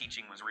brother's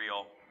teaching was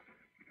real,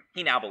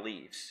 he now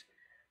believes.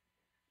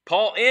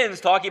 Paul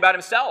ends talking about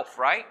himself,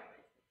 right?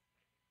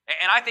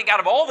 And I think out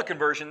of all the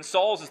conversions,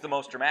 Saul's is the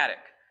most dramatic.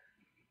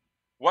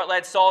 What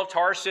led Saul of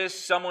Tarsus,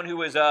 someone who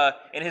was,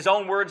 in his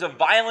own words, a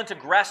violent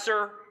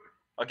aggressor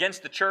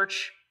against the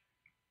church,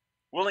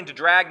 willing to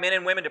drag men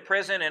and women to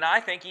prison, and I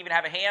think even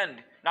have a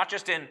hand, not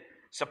just in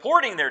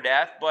supporting their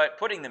death, but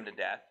putting them to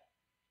death.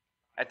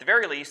 At the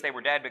very least, they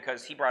were dead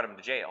because he brought them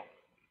to jail,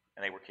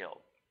 and they were killed.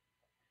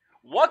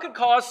 What could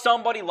cause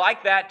somebody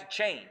like that to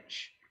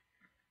change?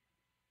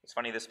 It's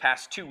funny, this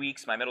past 2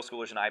 weeks, my middle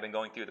schoolers and I have been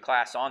going through the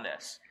class on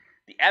this.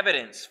 The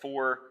evidence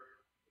for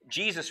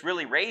Jesus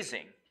really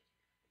raising.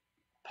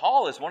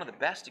 Paul is one of the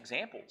best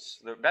examples,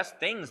 the best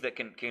things that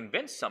can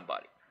convince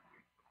somebody.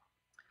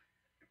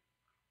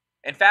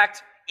 In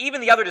fact,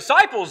 even the other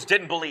disciples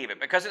didn't believe it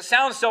because it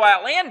sounds so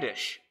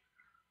outlandish.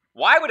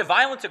 Why would a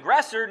violent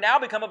aggressor now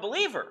become a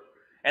believer?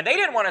 And they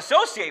didn't want to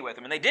associate with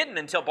him, and they didn't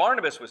until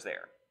Barnabas was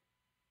there.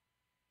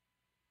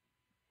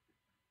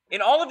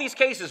 In all of these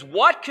cases,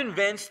 what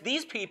convinced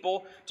these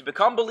people to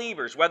become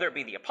believers, whether it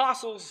be the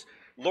apostles,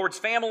 Lord's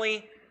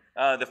family,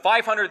 the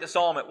 500 that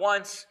saw him at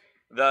once,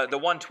 the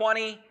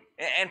 120,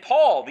 and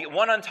Paul, the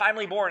one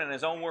untimely born in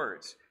his own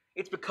words?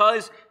 It's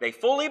because they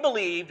fully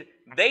believed,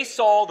 they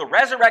saw the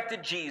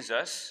resurrected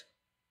Jesus.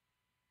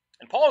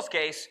 In Paul's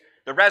case,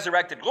 the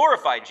resurrected,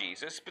 glorified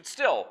Jesus, but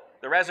still,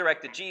 the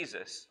resurrected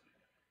Jesus.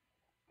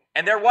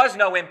 And there was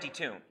no empty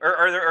tomb,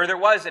 or there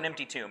was an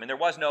empty tomb, and there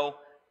was no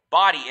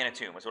body in a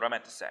tomb, is what I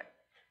meant to say.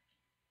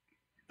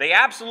 They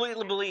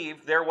absolutely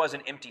believed there was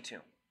an empty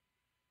tomb.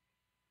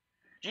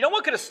 Do you know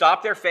what could have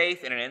stopped their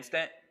faith in an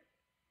instant?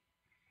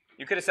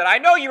 You could have said, I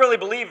know you really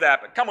believe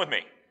that, but come with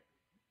me.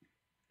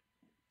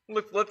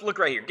 Look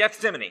right here.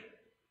 Gethsemane.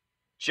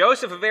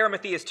 Joseph of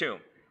Arimathea's tomb.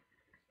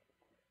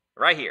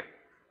 Right here.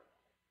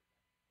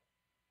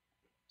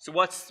 So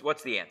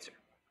what's the answer?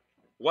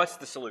 What's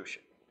the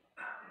solution?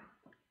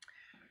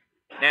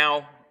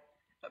 Now,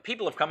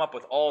 people have come up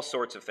with all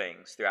sorts of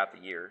things throughout the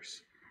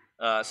years.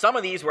 Some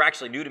of these were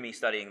actually new to me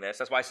studying this.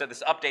 That's why I said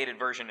this updated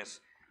version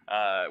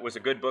was a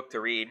good book to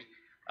read.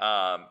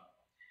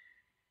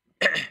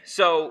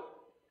 So,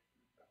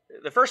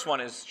 the first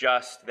one is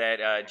just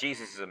that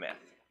Jesus is a myth.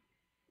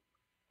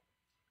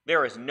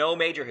 There is no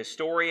major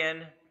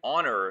historian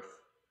on earth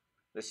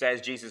that says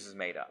Jesus is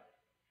made up.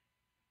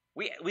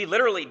 We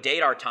literally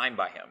date our time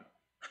by him.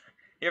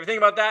 You ever think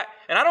about that?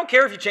 And I don't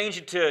care if you change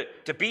it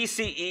to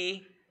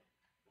BCE.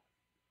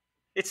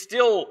 It's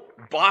still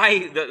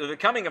by the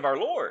coming of our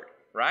Lord,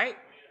 right?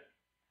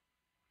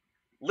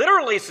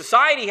 Literally,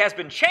 society has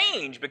been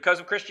changed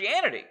because of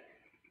Christianity.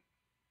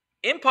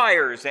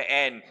 Empires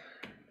and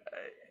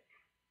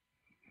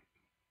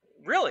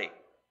really,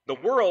 the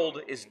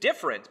world is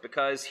different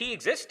because he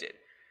existed.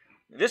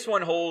 This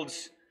one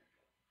holds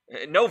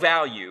no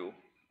value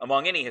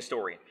among any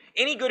historian.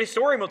 Any good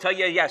historian will tell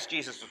you, yes,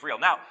 Jesus was real.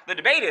 Now, the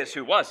debate is,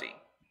 who was he?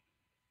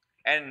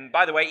 And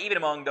by the way, even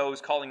among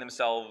those calling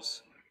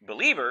themselves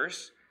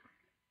believers,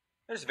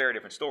 there's very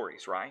different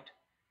stories, right?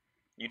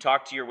 You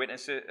talk to your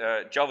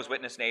Jehovah's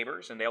Witness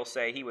neighbors, and they'll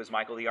say he was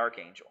Michael the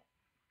Archangel.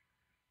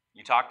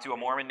 You talk to a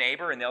Mormon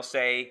neighbor, and they'll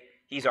say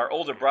he's our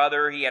older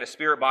brother, he had a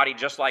spirit body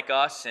just like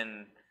us,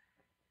 and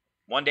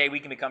one day we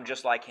can become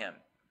just like him.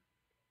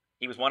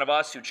 He was one of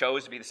us who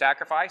chose to be the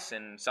sacrifice,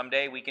 and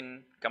someday we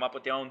can come up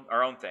with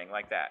our own thing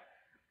like that.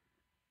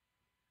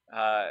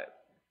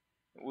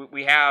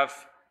 We have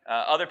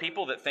other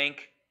people that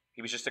think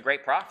he was just a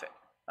great prophet.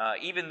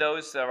 Even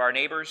those of our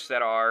neighbors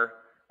that are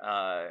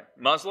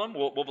Muslim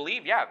will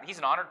believe, yeah, he's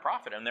an honored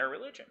prophet in their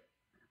religion.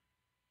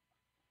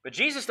 But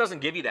Jesus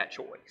doesn't give you that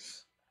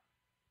choice.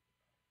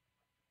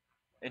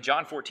 In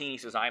John 14, he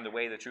says, I am the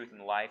way, the truth, and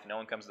the life. No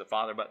one comes to the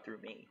Father but through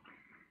me.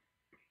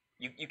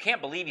 You can't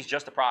believe he's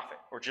just a prophet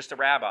or just a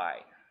rabbi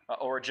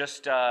or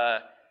just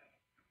an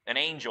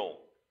angel.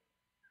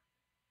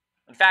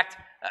 In fact,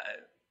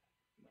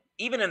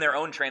 even in their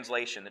own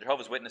translation, the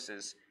Jehovah's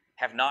Witnesses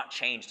have not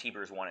changed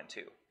Hebrews 1 and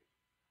 2.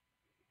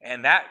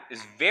 And that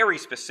is very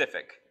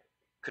specific,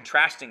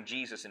 contrasting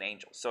Jesus and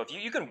angels. So if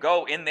you can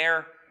go in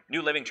their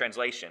New Living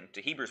Translation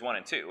to Hebrews 1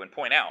 and 2 and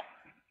point out,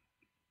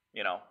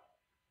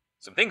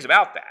 some things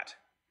about that.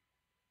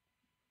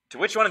 To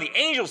which one of the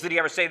angels did he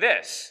ever say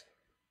this?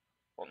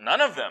 Well,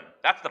 none of them.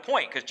 That's the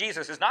point, because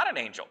Jesus is not an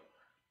angel.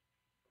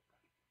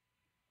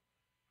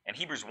 And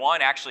Hebrews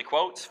 1 actually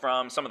quotes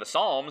from some of the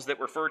Psalms that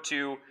refer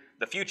to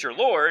the future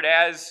Lord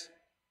as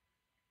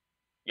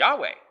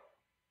Yahweh.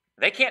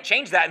 They can't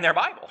change that in their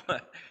Bible.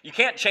 You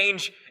can't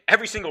change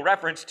every single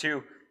reference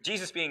to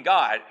Jesus being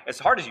God as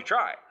hard as you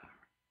try.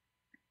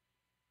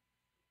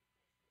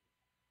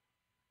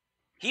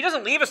 He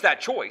doesn't leave us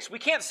that choice. We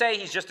can't say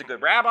he's just a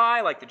good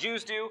rabbi like the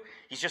Jews do.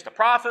 He's just a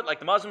prophet like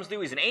the Muslims do.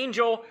 He's an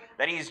angel,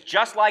 that he's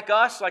just like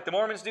us like the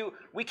Mormons do.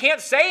 We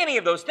can't say any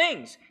of those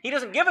things. He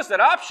doesn't give us that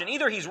option.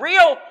 Either he's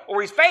real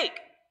or he's fake.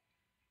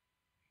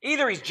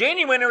 Either he's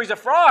genuine or he's a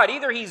fraud.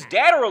 Either he's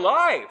dead or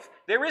alive.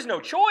 There is no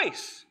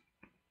choice.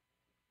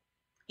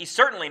 He's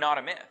certainly not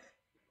a myth.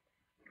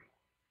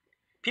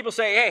 People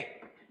say, hey,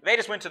 they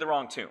just went to the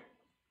wrong tomb.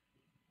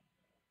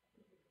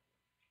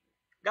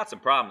 Got some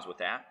problems with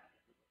that.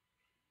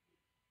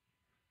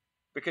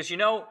 Because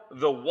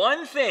the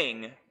one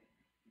thing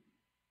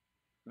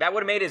that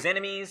would have made his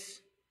enemies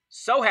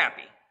so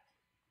happy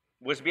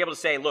was to be able to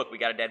say, look, we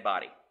got a dead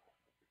body.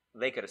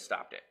 They could have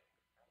stopped it.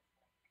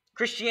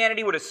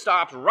 Christianity would have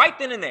stopped right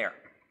then and there.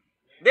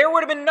 There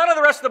would have been none of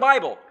the rest of the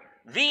Bible.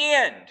 The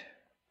end.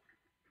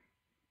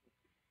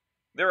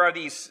 There are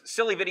these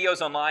silly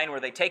videos online where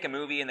they take a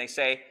movie and they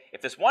say,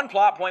 if this one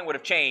plot point would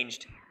have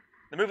changed,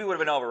 the movie would have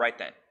been over right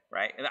then.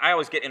 Right? And I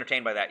always get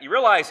entertained by that. You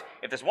realize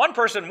if this one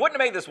person wouldn't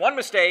have made this one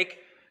mistake,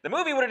 the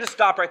movie would have just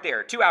stopped right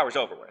there. 2 hours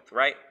over with,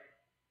 right?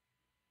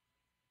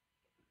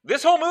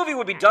 This whole movie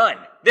would be done.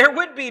 There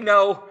would be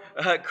no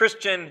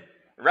Christian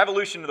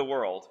revolution of the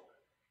world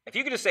if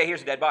you could just say,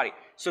 here's a dead body.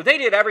 So they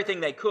did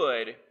everything they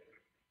could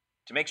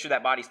to make sure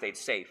that body stayed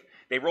safe.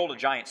 They rolled a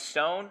giant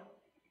stone.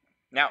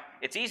 Now,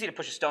 it's easy to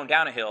push a stone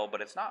down a hill,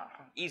 but it's not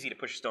easy to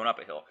push a stone up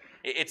a hill.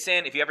 If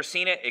you've ever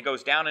seen it, it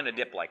goes down in a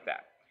dip like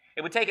that.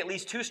 It would take at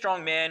least 2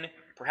 strong men,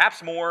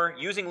 perhaps more,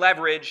 using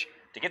leverage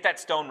to get that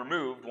stone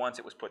removed once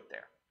it was put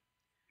there.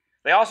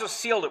 They also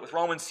sealed it with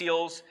Roman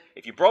seals.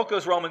 If you broke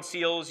those Roman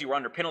seals, you were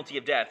under penalty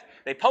of death.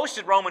 They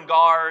posted Roman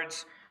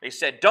guards. They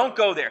said, don't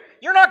go there.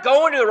 You're not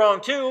going to the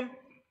wrong tomb.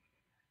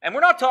 And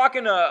we're not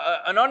talking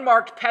an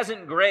unmarked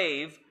peasant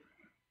grave.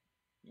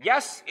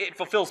 Yes, it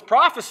fulfills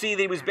prophecy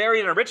that he was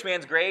buried in a rich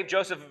man's grave,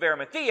 Joseph of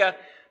Arimathea,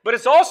 but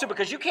it's also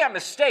because you can't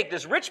mistake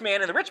this rich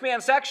man in the rich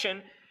man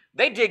section.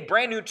 They dig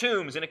brand new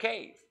tombs in a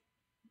cave.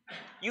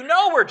 You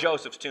know where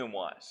Joseph's tomb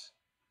was.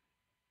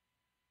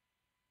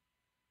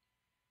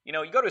 You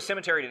go to a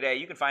cemetery today,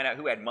 you can find out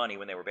who had money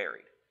when they were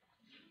buried.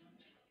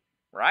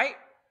 Right?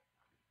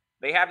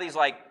 They have these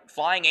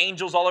flying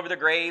angels all over their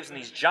graves and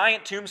these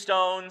giant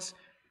tombstones.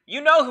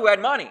 You know who had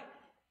money.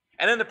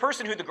 And then the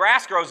person who the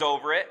grass grows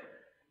over it,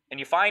 and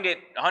you find it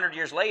 100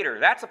 years later,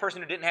 that's the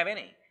person who didn't have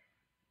any.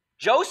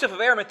 Joseph of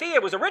Arimathea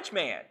was a rich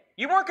man.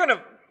 You weren't going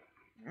to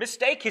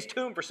mistake his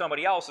tomb for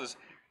somebody else's,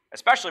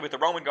 especially with the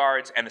Roman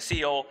guards and the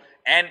seal,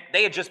 and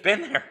they had just been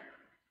there.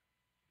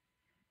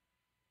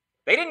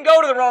 They didn't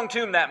go to the wrong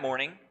tomb that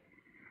morning.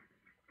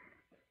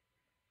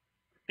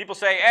 People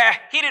say,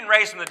 he didn't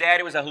raise from the dead,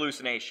 it was a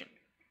hallucination.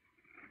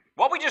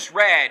 What we just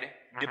read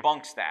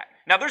debunks that.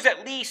 Now, there's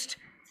at least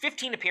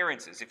 15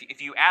 appearances,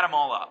 if you add them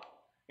all up.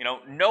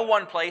 No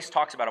one place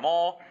talks about them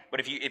all, but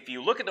if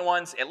you look at the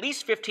ones, at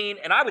least 15,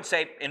 and I would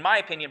say, in my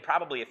opinion,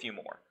 probably a few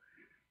more.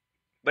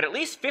 But at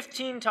least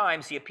 15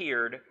 times he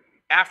appeared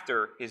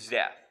after his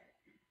death.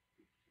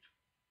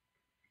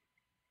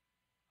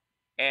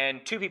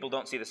 And 2 people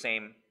don't see the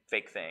same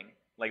fake thing.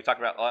 Like we talked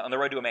about on the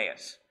road to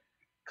Emmaus,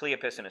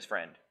 Cleopas and his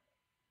friend.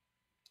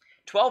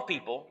 12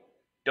 people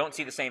don't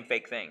see the same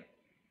fake thing.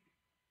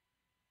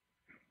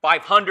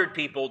 500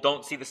 people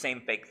don't see the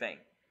same fake thing.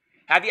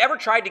 Have you ever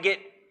tried to get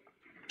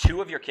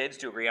 2 of your kids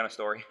to agree on a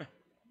story?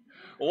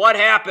 What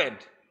happened?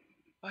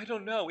 I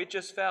don't know. It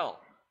just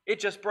fell.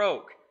 It just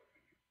broke.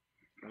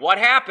 What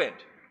happened?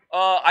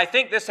 I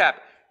think this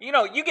happened.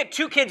 You get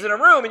 2 kids in a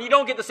room and you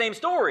don't get the same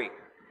story.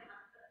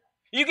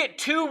 You get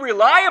 2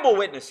 reliable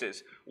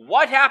witnesses.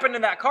 What happened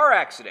in that car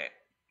accident?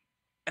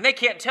 And they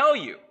can't tell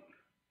you.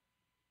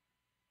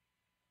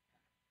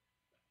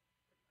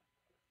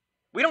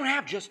 We don't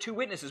have just 2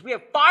 witnesses. We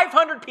have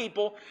 500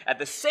 people at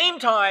the same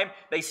time.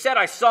 They said,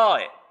 I saw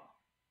it.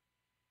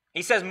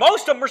 He says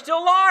most of them are still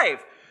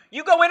alive.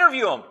 You go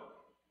interview them,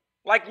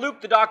 like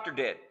Luke the doctor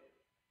did.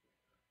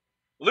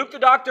 Luke the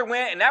doctor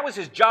went, and that was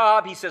his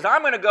job. He says,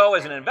 I'm going to go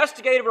as an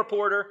investigative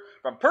reporter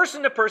from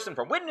person to person,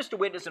 from witness to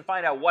witness, and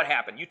find out what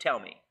happened. You tell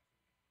me.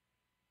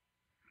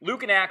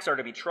 Luke and Acts are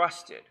to be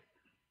trusted.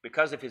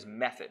 because of his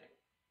method.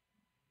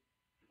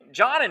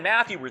 John and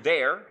Matthew were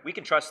there. We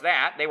can trust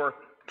that. They were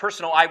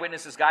personal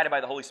eyewitnesses guided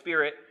by the Holy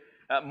Spirit.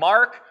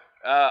 Mark,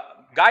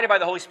 guided by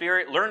the Holy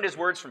Spirit, learned his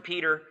words from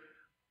Peter.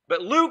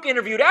 But Luke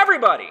interviewed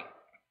everybody.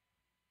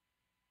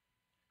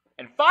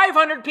 And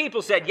 500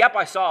 people said, yep,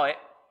 I saw it.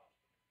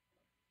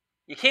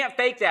 You can't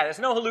fake that. There's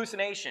no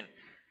hallucination.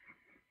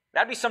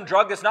 That'd be some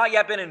drug that's not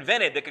yet been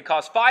invented that could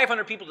cause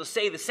 500 people to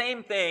say the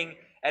same thing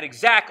at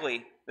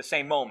exactly the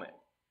same moment.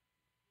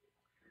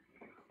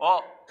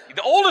 Well,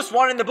 the oldest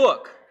one in the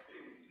book.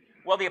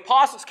 Well, the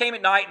apostles came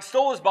at night and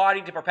stole his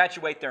body to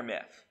perpetuate their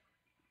myth.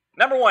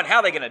 Number one, how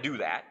are they going to do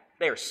that?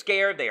 They are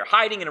scared. They are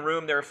hiding in a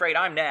room. They're afraid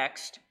I'm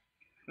next.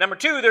 Number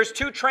two, there's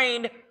 2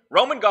 trained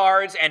Roman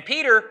guards, and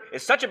Peter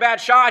is such a bad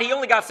shot, he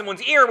only got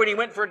someone's ear when he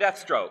went for a death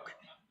stroke.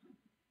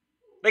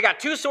 They got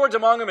 2 swords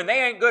among them, and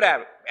they ain't good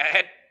at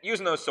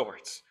using those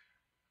swords.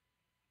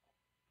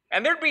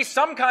 And there'd be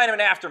some kind of an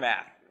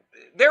aftermath.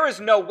 There is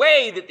no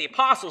way that the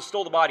apostles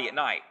stole the body at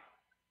night.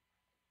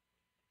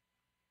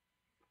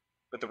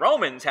 But the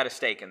Romans had a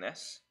stake in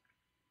this.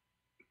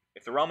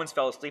 If the Romans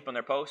fell asleep on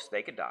their post,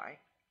 they could die.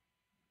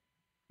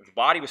 If the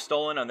body was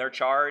stolen on their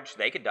charge,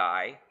 they could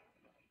die.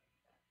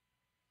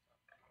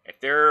 If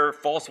they're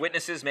false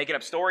witnesses making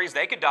up stories,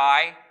 they could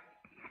die.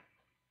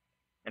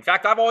 In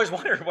fact, I've always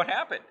wondered what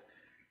happened.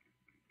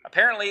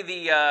 Apparently,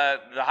 the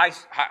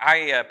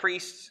high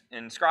priests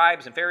and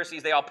scribes and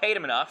Pharisees, they all paid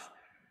him enough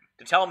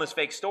to tell him this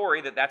fake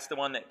story that's the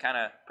one that kind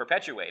of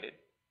perpetuated.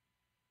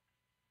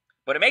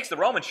 But it makes the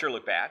Romans sure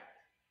look bad.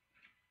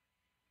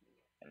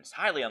 And it's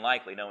highly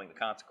unlikely knowing the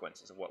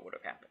consequences of what would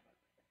have happened.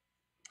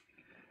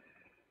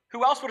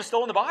 Who else would have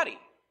stolen the body?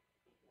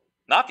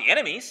 Not the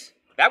enemies.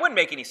 That wouldn't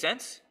make any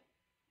sense.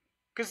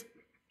 Because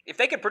if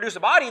they could produce a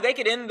body, they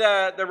could end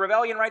the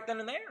rebellion right then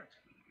and there.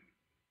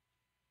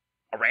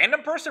 A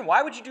random person?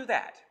 Why would you do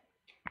that?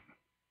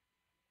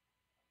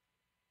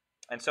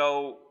 And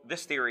so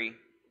this theory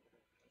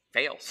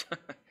fails.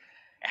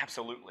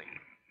 Absolutely.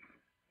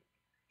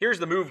 Here's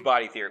the moved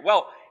body theory.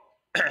 Well,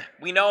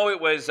 we know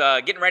it was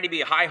getting ready to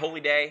be a high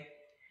holy day.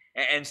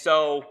 And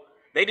so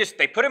they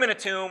put him in a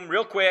tomb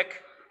real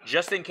quick,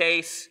 just in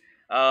case,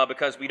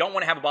 because we don't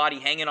want to have a body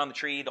hanging on the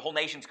tree. The whole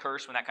nation's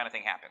cursed when that kind of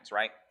thing happens,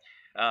 right?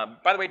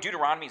 By the way,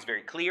 Deuteronomy is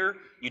very clear.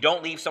 You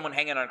don't leave someone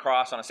hanging on a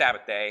cross on a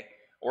Sabbath day,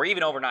 or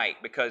even overnight,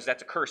 because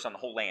that's a curse on the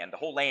whole land. The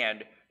whole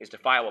land is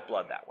defiled with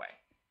blood that way.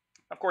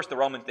 Of course, the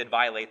Romans did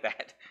violate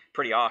that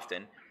pretty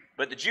often,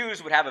 but the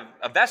Jews would have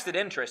a vested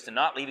interest in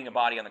not leaving a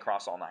body on the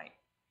cross all night,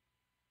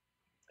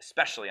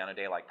 especially on a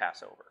day like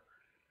Passover.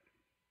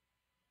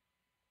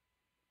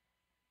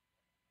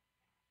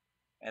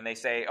 And they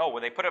say, oh,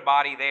 well, they put a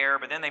body there,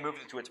 but then they moved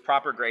it to its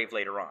proper grave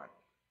later on.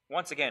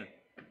 Once again,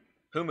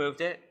 who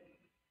moved it?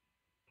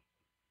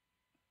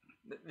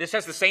 This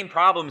has the same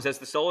problems as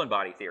the stolen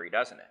body theory,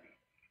 doesn't it?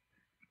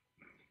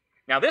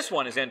 Now, this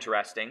one is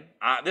interesting.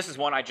 This is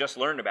one I just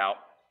learned about.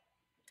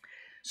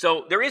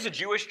 So there is a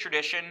Jewish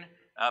tradition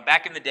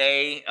back in the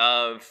day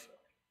of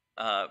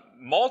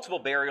multiple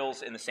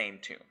burials in the same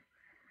tomb.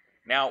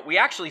 Now, we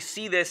actually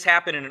see this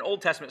happen in an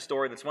Old Testament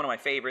story that's one of my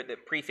favorite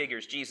that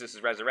prefigures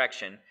Jesus'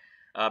 resurrection,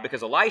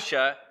 because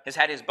Elisha has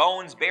had his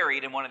bones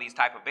buried in one of these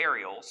type of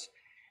burials,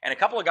 and a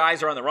couple of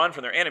guys are on the run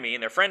from their enemy,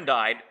 and their friend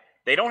died.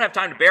 They don't have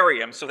time to bury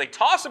him, so they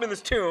toss him in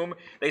this tomb.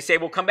 They say,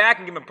 we'll come back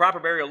and give him a proper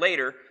burial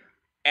later,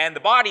 and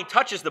the body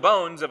touches the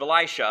bones of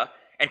Elisha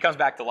and comes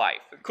back to life.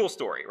 Cool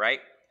story, right?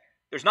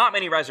 There's not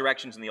many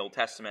resurrections in the Old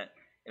Testament,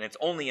 and it's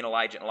only in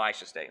Elijah and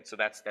Elisha's day, so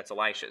that's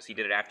Elisha's. He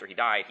did it after he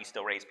died. He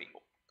still raised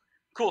people.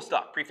 Cool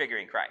stuff,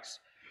 prefiguring Christ.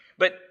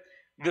 But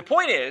the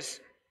point is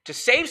to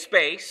save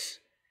space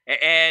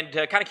and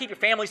to kind of keep your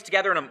families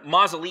together in a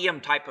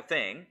mausoleum type of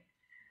thing,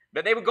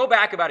 that they would go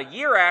back about a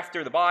year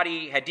after the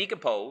body had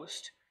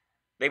decomposed.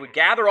 They would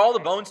gather all the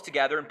bones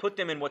together and put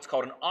them in what's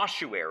called an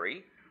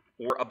ossuary,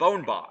 or a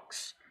bone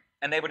box.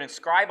 And they would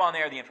inscribe on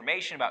there the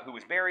information about who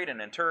was buried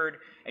and interred,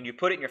 and you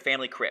put it in your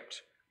family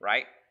crypt,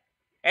 right?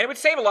 And it would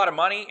save a lot of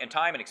money and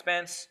time and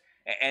expense.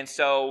 And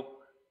so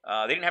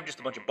they didn't have just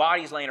a bunch of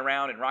bodies laying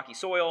around in rocky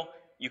soil.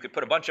 You could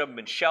put a bunch of them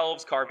in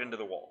shelves carved into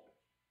the wall.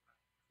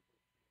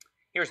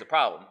 Here's the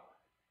problem.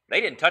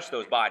 They didn't touch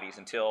those bodies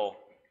until,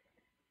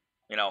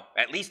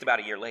 at least about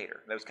a year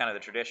later. That was kind of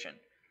the tradition,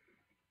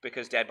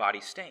 because dead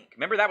bodies stink.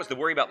 Remember, that was the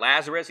worry about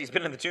Lazarus? He's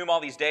been in the tomb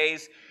all these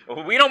days.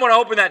 We don't want to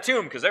open that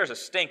tomb because there's a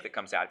stink that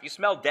comes out. If you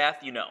smell death,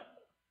 you know.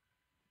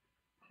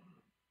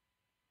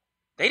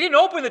 They didn't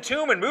open the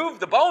tomb and move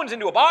the bones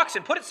into a box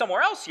and put it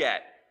somewhere else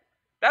yet.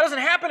 That doesn't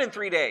happen in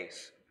 3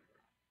 days.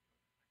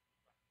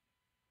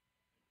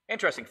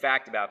 Interesting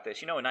fact about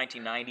this. In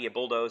 1990, a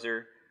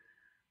bulldozer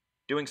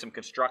doing some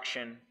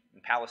construction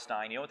in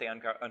Palestine, you know what they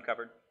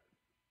uncovered?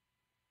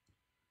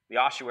 The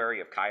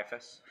ossuary of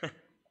Caiaphas.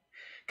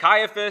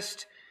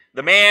 Caiaphas,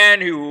 the man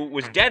who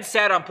was dead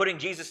set on putting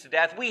Jesus to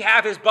death, we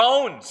have his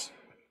bones.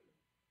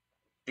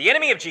 The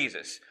enemy of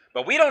Jesus.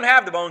 But we don't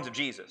have the bones of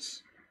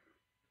Jesus.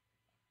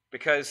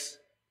 Because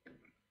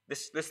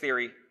this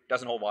theory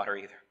doesn't hold water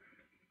either.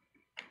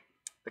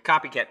 The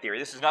copycat theory.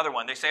 This is another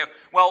one. They say,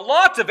 well,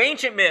 lots of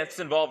ancient myths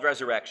involved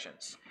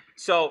resurrections.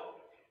 So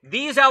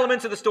these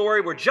elements of the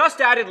story were just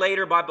added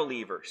later by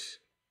believers.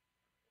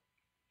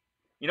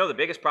 You know the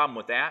biggest problem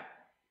with that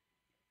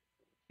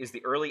is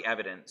the early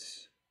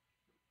evidence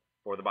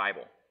for the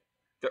Bible.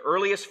 The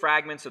earliest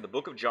fragments of the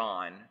book of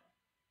John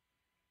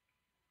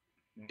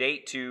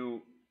date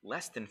to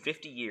less than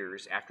 50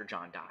 years after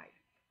John died.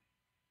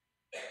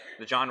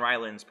 The John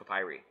Rylands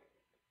Papyri.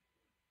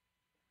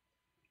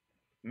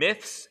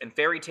 Myths and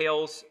fairy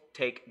tales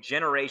take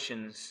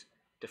generations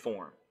to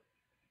form.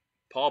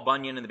 Paul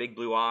Bunyan and the Big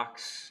Blue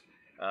Ox,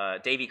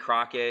 Davy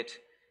Crockett,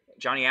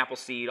 Johnny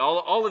Appleseed,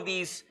 all of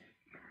these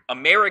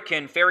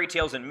American fairy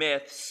tales and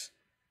myths,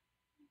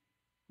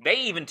 they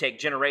even take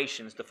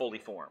generations to fully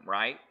form,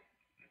 right?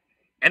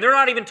 And they're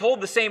not even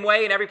told the same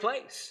way in every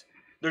place.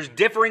 There's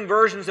differing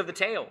versions of the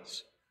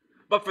tales.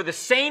 But for the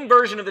same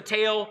version of the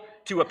tale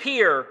to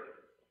appear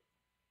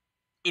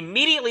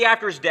immediately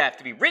after his death,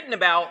 to be written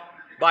about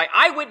by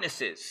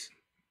eyewitnesses,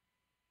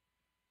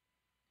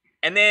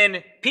 and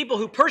then people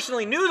who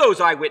personally knew those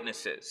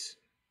eyewitnesses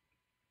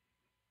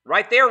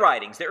write their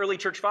writings, the early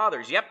church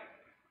fathers. Yep,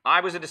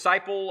 I was a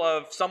disciple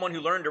of someone who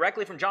learned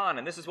directly from John,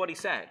 and this is what he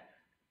said.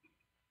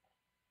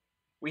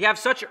 We have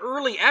such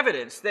early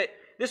evidence that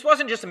this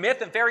wasn't just a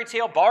myth and fairy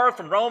tale borrowed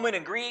from Roman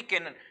and Greek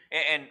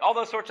and all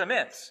those sorts of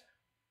myths.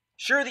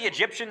 Sure, the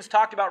Egyptians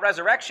talked about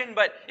resurrection,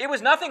 but it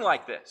was nothing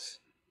like this.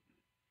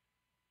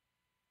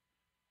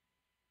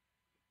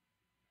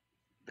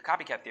 The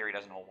copycat theory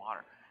doesn't hold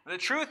water. The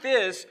truth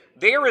is,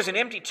 there is an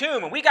empty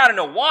tomb, and we got to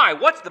know why.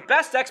 What's the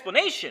best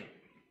explanation?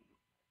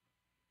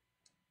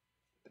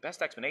 The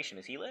best explanation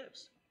is he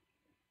lives.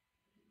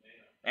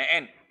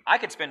 And I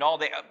could spend all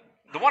day.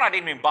 The one I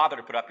didn't even bother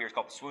to put up here is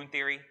called the swoon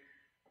theory.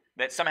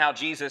 That somehow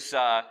Jesus,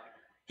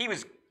 he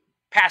was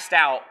passed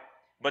out,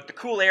 but the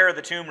cool air of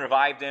the tomb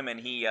revived him, and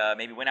he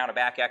maybe went out a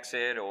back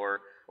exit or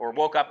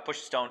woke up,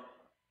 pushed a stone.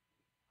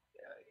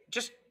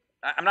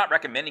 I'm not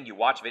recommending you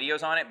watch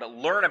videos on it, but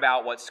learn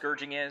about what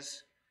scourging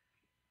is.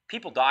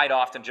 People died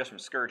often just from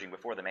scourging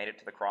before they made it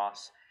to the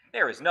cross.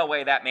 There is no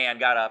way that man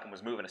got up and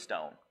was moving a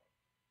stone.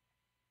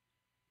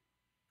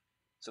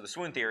 So the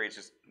swoon theory is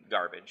just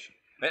garbage.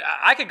 But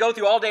I could go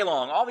through all day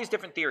long, all these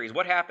different theories.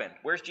 What happened?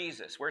 Where's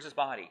Jesus? Where's his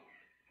body?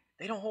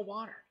 They don't hold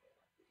water.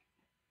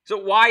 So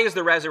why is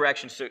the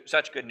resurrection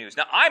such good news?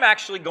 Now, I'm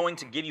actually going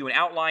to give you an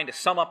outline to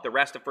sum up the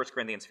rest of 1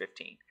 Corinthians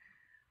 15.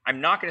 I'm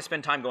not going to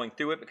spend time going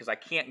through it because I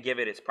can't give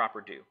it its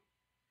proper due.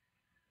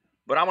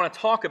 But I want to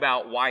talk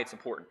about why it's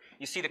important.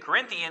 You see, the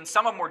Corinthians,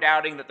 some of them were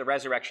doubting that the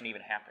resurrection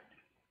even happened.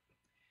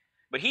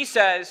 But he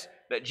says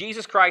that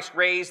Jesus Christ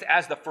raised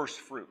as the first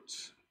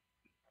fruits.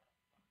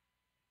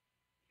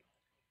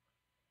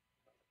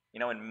 You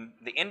know, in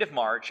the end of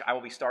March, I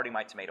will be starting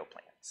my tomato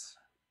plants.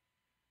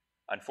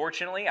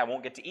 Unfortunately, I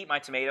won't get to eat my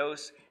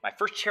tomatoes. My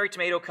first cherry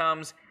tomato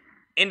comes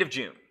end of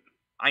June.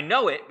 I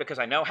know it because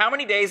I know how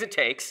many days it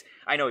takes.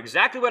 I know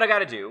exactly what I got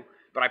to do,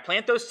 but I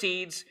plant those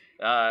seeds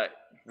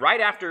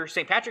right after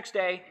St. Patrick's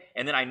Day,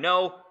 and then I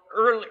know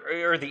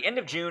the end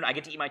of June I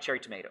get to eat my cherry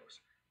tomatoes.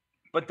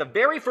 But the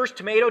very first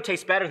tomato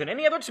tastes better than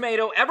any other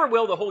tomato ever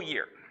will the whole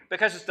year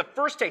because it's the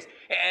first taste.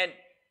 And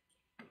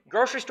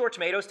grocery store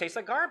tomatoes taste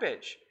like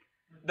garbage.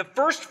 The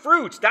first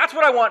fruits, that's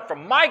what I want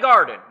from my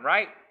garden,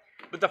 right?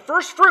 But the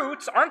first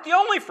fruits aren't the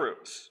only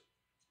fruits.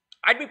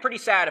 I'd be pretty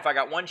sad if I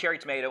got one cherry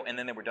tomato and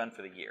then they were done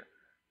for the year.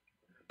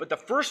 But the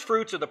first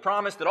fruits are the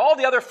promise that all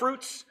the other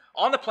fruits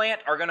on the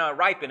plant are going to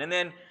ripen. And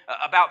then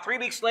about 3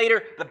 weeks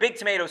later, the big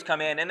tomatoes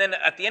come in. And then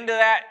at the end of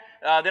that,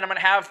 then I'm going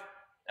to have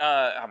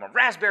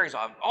raspberries,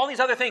 all these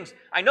other things.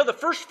 I know the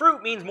first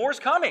fruit means more's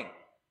coming.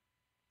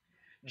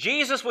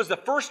 Jesus was the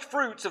first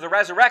fruits of the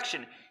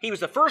resurrection. He was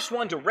the first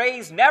one to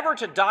raise, never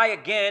to die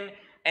again,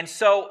 and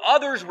so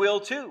others will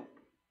too.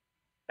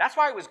 That's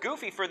why it was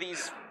goofy for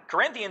these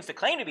Corinthians to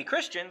claim to be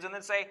Christians and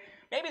then say,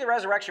 maybe the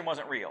resurrection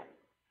wasn't real.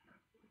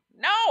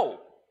 No!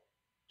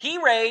 He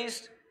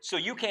raised, so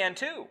you can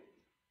too.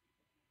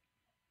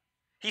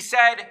 He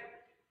said,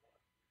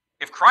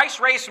 if Christ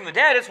raised from the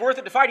dead, it's worth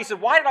it to fight. He said,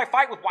 why did I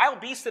fight with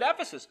wild beasts at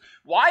Ephesus?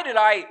 Why did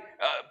I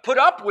put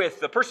up with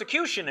the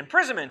persecution,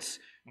 imprisonments,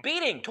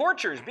 beating,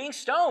 tortures, being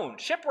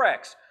stoned,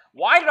 shipwrecks?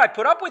 Why did I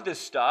put up with this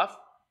stuff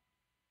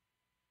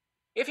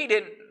if he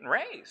didn't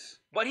raise?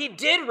 But he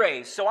did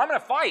raise, so I'm going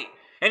to fight.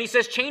 And he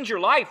says, change your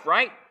life,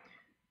 right?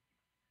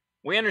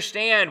 We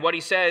understand what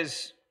he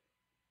says.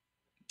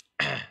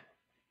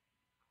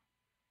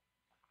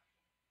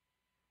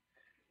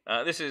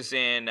 This is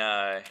in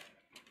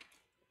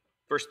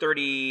verse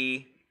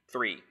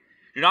 33.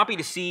 Do not be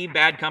deceived.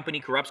 Bad company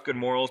corrupts good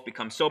morals.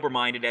 Become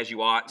sober-minded as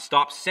you ought.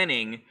 Stop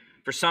sinning,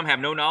 for some have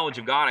no knowledge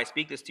of God. I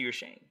speak this to your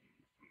shame.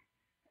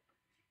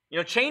 You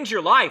know, change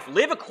your life.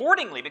 Live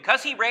accordingly.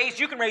 Because he raised,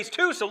 you can raise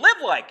too, so live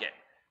like it.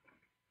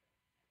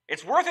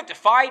 It's worth it to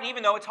fight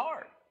even though it's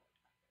hard.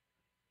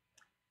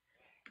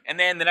 And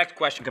then the next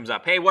question comes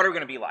up. Hey, what are we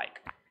going to be like?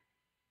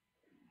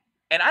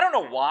 And I don't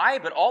know why,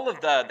 but all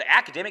of the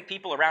academic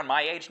people around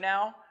my age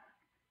now,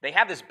 they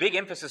have this big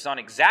emphasis on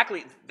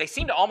they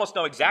seem to almost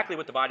know exactly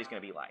what the body's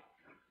going to be like.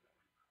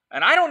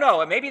 And I don't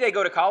know, maybe they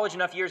go to college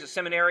enough years at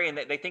seminary and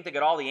they think they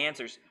got all the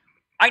answers.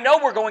 I know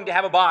we're going to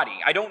have a body.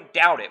 I don't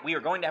doubt it. We are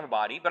going to have a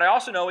body, but I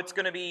also know it's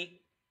going to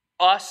be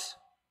us,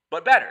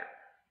 but better.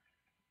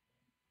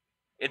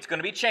 It's going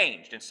to be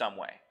changed in some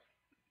way.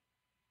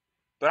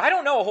 But I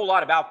don't know a whole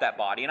lot about that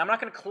body, and I'm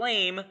not going to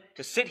claim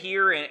to sit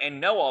here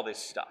and know all this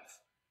stuff.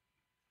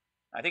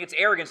 I think it's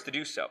arrogance to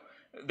do so.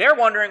 They're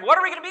wondering, what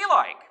are we going to be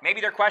like?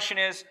 Maybe their question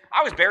is,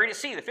 I was buried at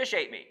sea, the fish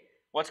ate me.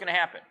 What's going to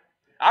happen?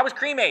 I was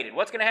cremated.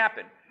 What's going to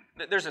happen?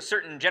 There's a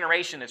certain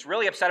generation that's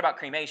really upset about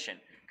cremation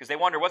because they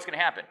wonder what's going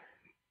to happen.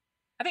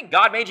 I think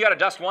God made you out of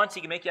dust once,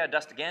 He can make you out of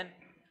dust again.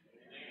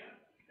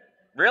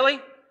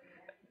 Really?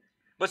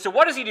 But so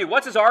what does He do?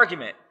 What's His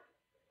argument?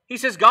 He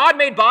says, God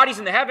made bodies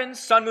in the heavens,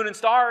 sun, moon, and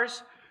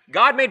stars.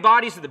 God made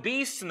bodies of the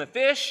beasts and the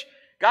fish.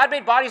 God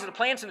made bodies of the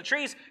plants and the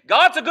trees.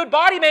 God's a good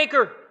body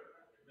maker.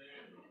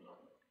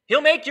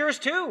 He'll make yours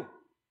too.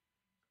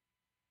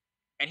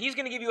 And He's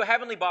going to give you a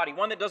heavenly body,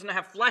 one that doesn't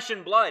have flesh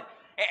and blood.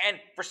 And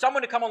for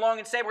someone to come along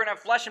and say we're going to have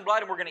flesh and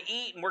blood and we're going to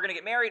eat and we're going to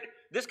get married,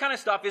 this kind of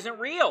stuff isn't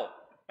real.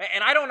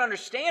 And I don't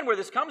understand where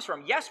this comes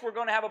from. Yes, we're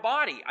going to have a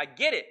body. I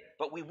get it.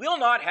 But we will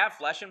not have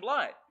flesh and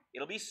blood.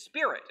 It'll be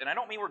spirit. And I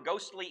don't mean we're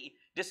ghostly,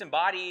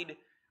 disembodied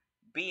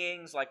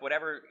beings, like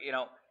whatever,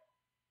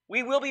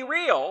 We will be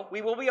real.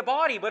 We will be a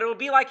body, but it'll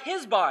be like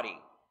His body,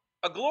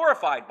 a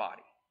glorified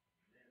body.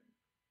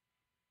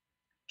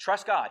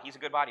 Trust God. He's a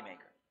good body maker.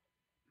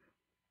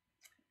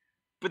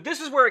 But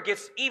this is where it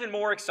gets even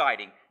more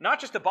exciting. Not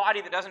just a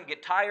body that doesn't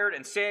get tired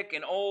and sick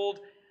and old,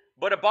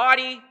 but a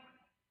body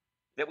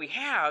that we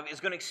have is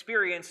going to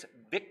experience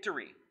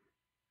victory.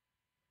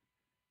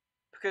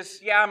 Because,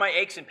 my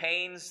aches and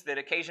pains that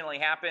occasionally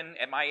happen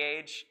at my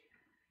age,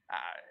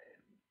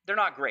 they're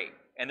not great,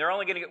 and they're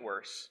only going to get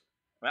worse.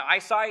 My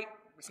eyesight,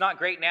 it's not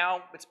great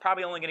now. It's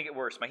probably only going to get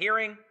worse. My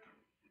hearing,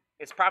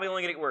 it's probably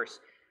only going to get worse.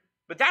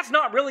 But that's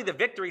not really the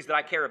victories that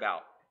I care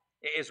about,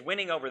 is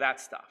winning over that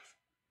stuff.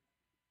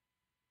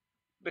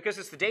 Because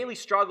it's the daily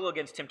struggle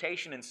against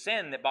temptation and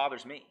sin that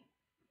bothers me.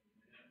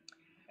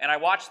 And I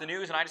watch the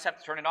news and I just have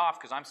to turn it off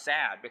because I'm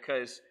sad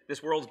because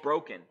this world's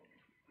broken.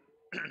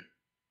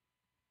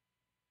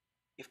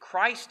 If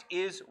Christ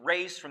is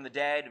raised from the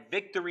dead,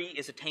 victory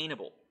is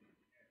attainable.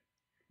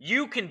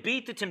 You can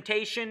beat the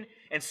temptation,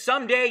 and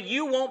someday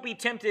you won't be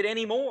tempted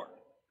anymore.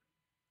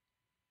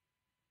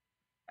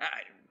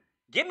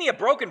 Give me a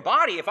broken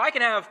body. If I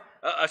can have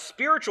a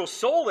spiritual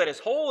soul that is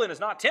whole and is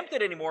not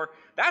tempted anymore,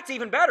 that's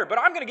even better, but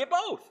I'm going to get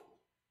both.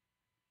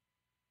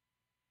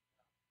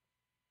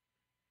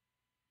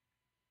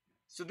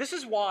 So this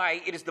is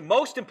why it is the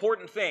most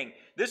important thing.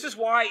 This is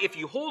why if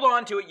you hold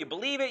on to it, you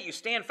believe it, you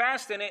stand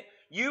fast in it,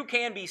 you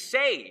can be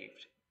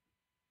saved.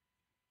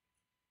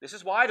 This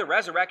is why the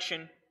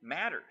resurrection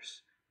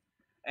matters.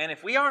 And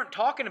if we aren't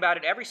talking about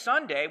it every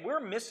Sunday, we're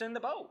missing the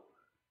boat.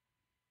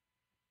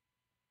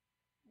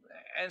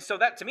 And so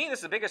that, to me, this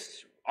is the biggest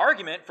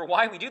argument for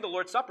why we do the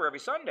Lord's Supper every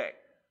Sunday.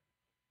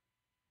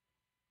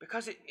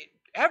 Because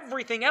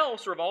everything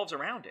else revolves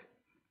around it.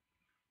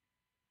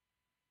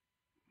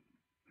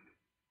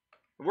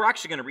 We're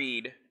actually going to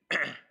read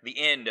the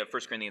end of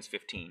 1 Corinthians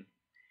 15.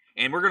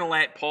 And we're going to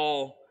let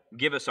Paul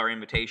give us our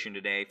invitation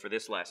today for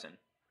this lesson.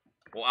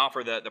 We'll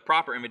offer the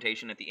proper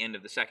invitation at the end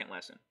of the second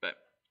lesson. But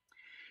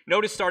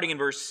notice starting in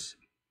verse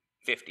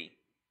 50.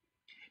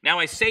 Now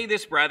I say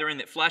this, brethren,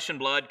 that flesh and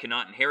blood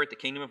cannot inherit the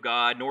kingdom of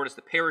God, nor does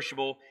the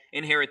perishable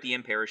inherit the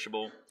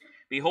imperishable.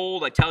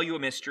 Behold, I tell you a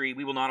mystery.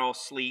 We will not all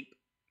sleep,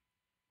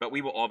 but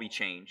we will all be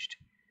changed.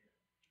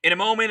 In a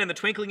moment, in the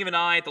twinkling of an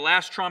eye, at the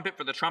last trumpet,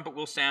 for the trumpet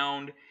will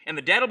sound, and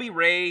the dead will be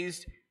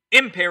raised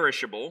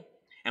imperishable,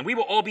 and we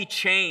will all be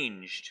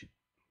changed.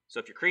 So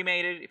if you're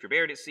cremated, if you're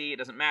buried at sea, it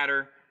doesn't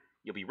matter.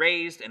 You'll be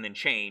raised and then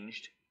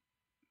changed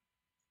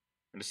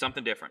into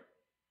something different.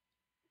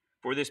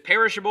 For this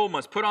perishable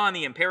must put on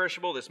the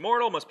imperishable, this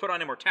mortal must put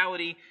on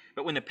immortality.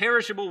 But when the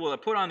perishable will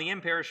have put on the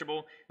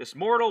imperishable, this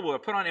mortal will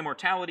have put on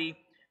immortality,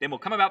 then will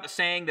come about the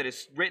saying that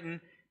is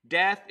written,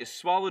 death is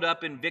swallowed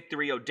up in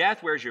victory. O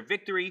death, where is your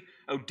victory?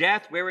 O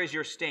death, where is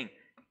your sting?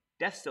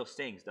 Death still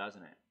stings,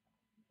 doesn't it?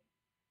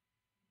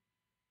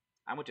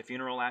 I went to a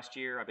funeral last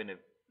year.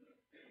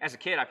 As a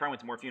kid, I probably went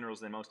to more funerals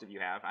than most of you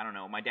have. I don't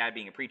know. My dad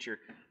being a preacher,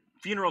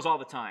 funerals all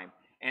the time.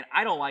 And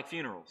I don't like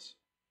funerals.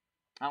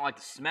 I don't like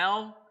the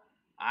smell.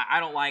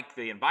 I don't like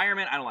the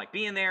environment. I don't like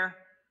being there.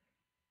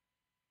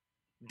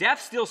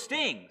 Death still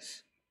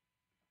stings.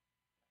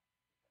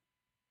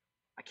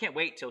 I can't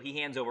wait till He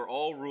hands over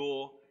all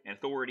rule and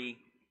authority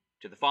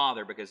to the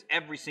Father, because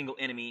every single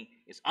enemy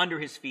is under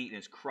His feet and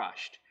is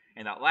crushed.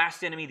 And that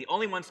last enemy, the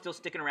only one still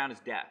sticking around, is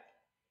death.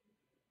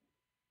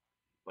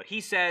 But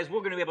He says we're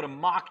going to be able to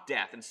mock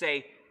death and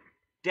say,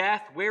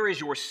 death, where is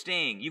your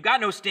sting? You've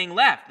got no sting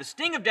left. The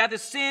sting of death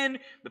is sin.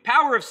 The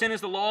power of sin is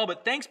the law.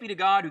 But thanks be to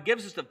God who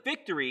gives us the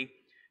victory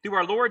through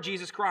our Lord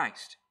Jesus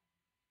Christ.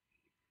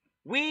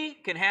 We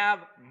can have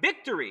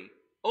victory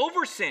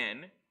over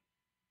sin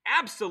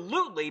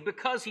absolutely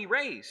because He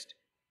raised.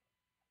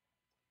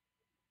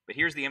 But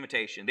here's the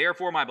invitation.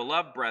 Therefore, my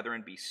beloved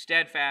brethren, be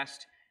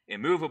steadfast,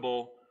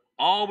 immovable,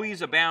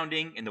 always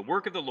abounding in the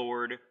work of the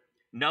Lord,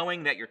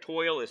 knowing that your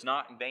toil is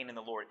not in vain in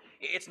the Lord.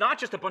 It's not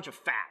just a bunch of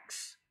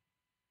facts,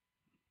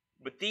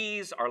 but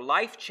these are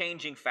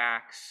life-changing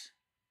facts,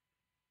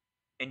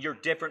 and you're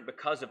different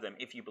because of them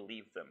if you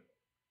believe them.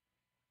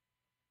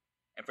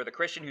 And for the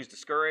Christian who's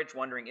discouraged,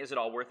 wondering, is it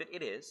all worth it?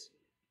 It is.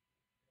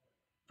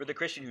 For the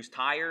Christian who's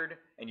tired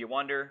and you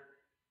wonder,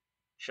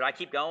 should I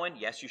keep going?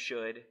 Yes, you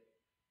should.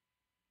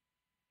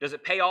 Does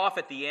it pay off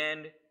at the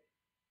end?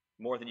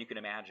 More than you can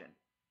imagine.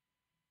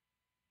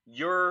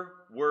 Your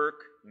work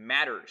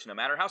matters, no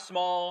matter how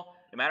small,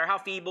 no matter how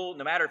feeble,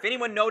 no matter if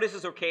anyone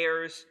notices or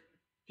cares,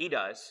 he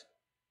does.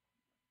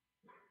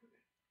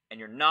 And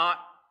you're not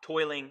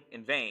toiling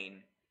in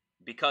vain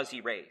because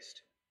he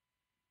raised.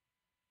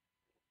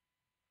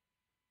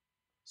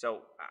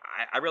 So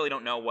I really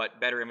don't know what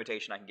better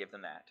invitation I can give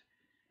than that.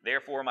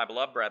 Therefore, my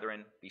beloved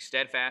brethren, be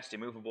steadfast,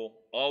 immovable,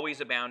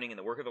 always abounding in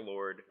the work of the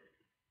Lord,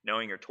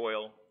 knowing your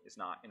toil is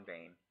not in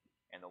vain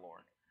in the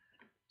Lord.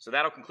 So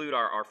that'll conclude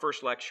our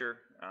first lecture.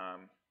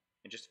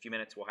 In just a few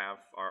minutes, we'll have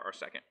our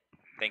second.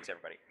 Thanks,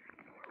 everybody.